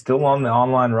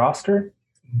online roster,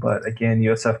 but again,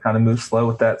 USF kind of moves slow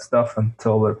with that stuff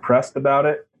until they're pressed about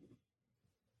it.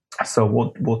 So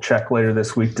we'll check later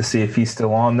this week to see if he's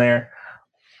still on there.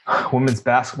 Women's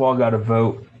basketball got a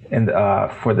vote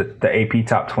for the AP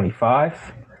top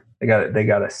 25. They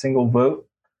got a single vote.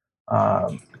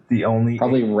 The only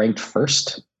probably ranked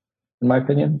first, in my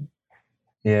opinion.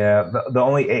 Yeah, the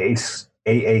only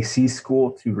AAC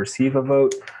school to receive a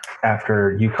vote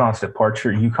after UConn's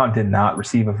departure. UConn did not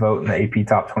receive a vote in the AP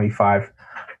top 25.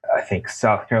 I think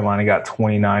South Carolina got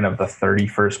 29 of the 30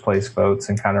 first place votes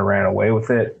and kind of ran away with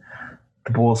it.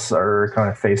 The Bulls are going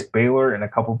to face Baylor and a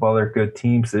couple of other good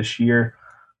teams this year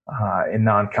in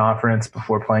non-conference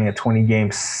before playing a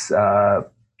 20-game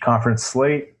conference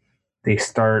slate. They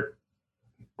start,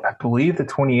 I believe, the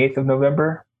 28th of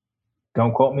November.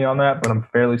 Don't quote me on that, but I'm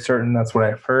fairly certain that's what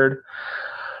I've heard.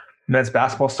 Men's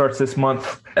basketball starts this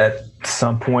month at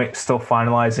some point, still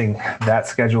finalizing that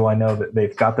schedule. I know that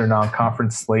they've got their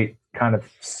non-conference slate kind of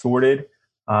sorted,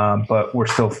 but we're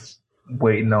still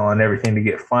waiting on everything to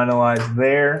get finalized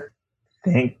there.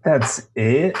 I think that's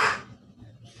it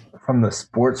from the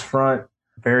sports front.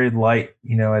 Very light,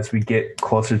 as we get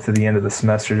closer to the end of the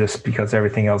semester, just because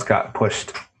everything else got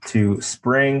pushed to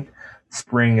spring.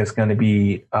 Spring is going to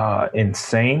be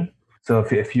insane. So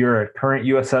if you're a current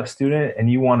USF student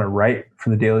and you want to write for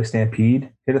the Daily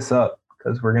Stampede, hit us up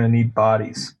because we're going to need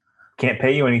bodies. Can't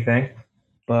pay you anything,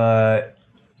 but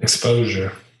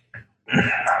exposure.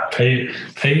 Pay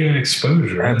you an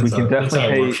exposure. We can definitely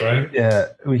pay. Works, right? Yeah,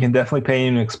 we can definitely pay you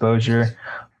an exposure.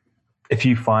 If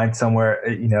you find somewhere,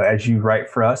 as you write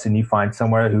for us, and you find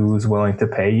somewhere who's willing to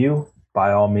pay you,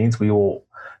 by all means, we will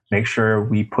make sure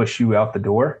we push you out the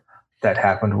door. That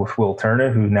happened with Will Turner,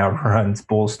 who now runs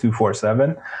Bulls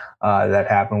 247. That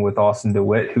happened with Austin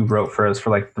DeWitt, who wrote for us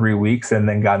for like 3 weeks and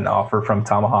then got an offer from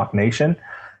Tomahawk Nation.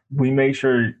 We make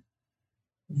sure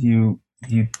you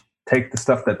take the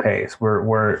stuff that pays.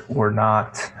 We're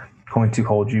not going to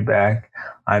hold you back.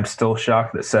 I'm still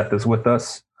shocked that Seth is with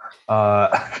us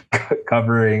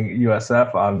covering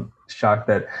USF. I'm shocked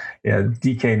that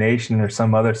DK Nation or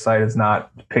some other site has not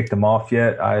picked him off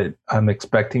yet. I'm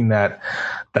expecting that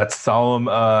solemn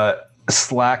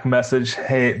Slack message,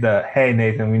 hey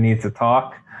Nathan, we need to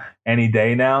talk any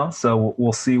day now. So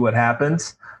we'll see what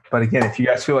happens. But again, if you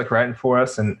guys feel like writing for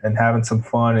us and having some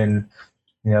fun and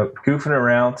goofing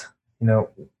around,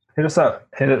 hit us up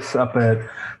at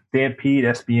Stampede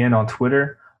SBN on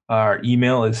Twitter. Our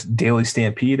email is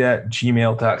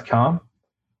dailystampede@gmail.com.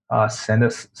 Send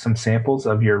us some samples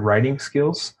of your writing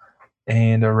skills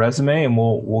and a resume, and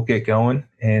we'll get going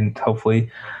and hopefully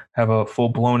have a full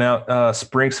blown out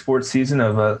spring sports season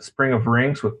of a spring of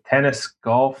rings with tennis,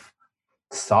 golf,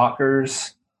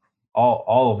 soccers,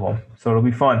 all of them. So it'll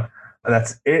be fun.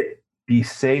 That's it. Be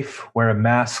safe. Wear a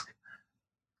mask.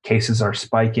 Cases are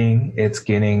spiking. It's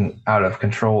getting out of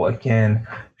control again.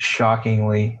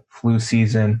 Shockingly, flu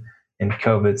season and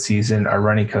COVID season are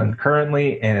running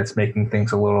concurrently, and it's making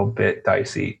things a little bit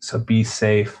dicey. So be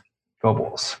safe. Go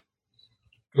Bulls.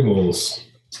 Go Bulls.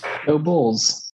 Go Bulls.